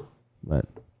 Yes. But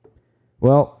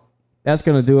well, that's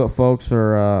gonna do it, folks,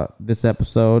 for this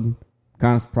episode.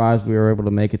 Kind of surprised we were able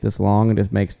to make it this long and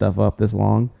just make stuff up this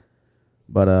long.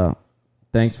 But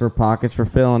thanks for Pockets for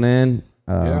filling in.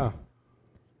 Yeah.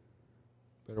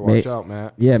 Better watch out,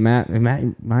 Matt. Yeah, Matt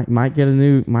might get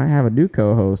might have a new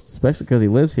co-host, especially because he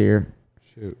lives here.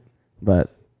 Shoot.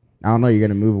 But I don't know. You're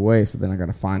gonna move away, so then I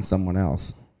gotta find someone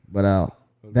else. But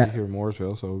We'll be here in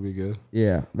Mooresville, so it'll be good.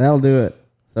 Yeah, that'll do it.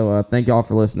 So thank y'all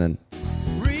for listening.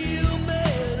 Real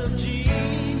man of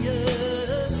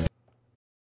genius.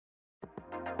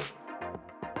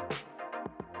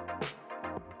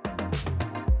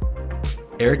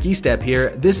 Eric Estep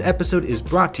here. This episode is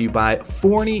brought to you by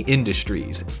Forney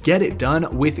Industries. Get it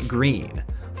done with green.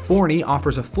 Forney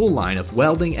offers a full line of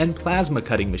welding and plasma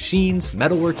cutting machines,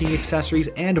 metalworking accessories,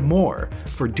 and more.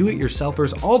 For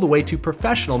do-it-yourselfers all the way to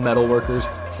professional metalworkers,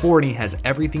 Forney has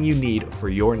everything you need for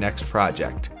your next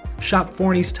project. Shop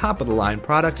Forney's top-of-the-line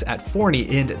products at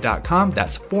forneyInd.com.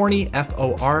 That's Forney,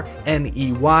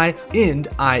 F-O-R-N-E-Y, Ind,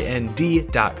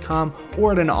 I-N-D.com,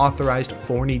 or at an authorized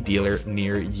Forney dealer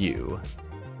near you.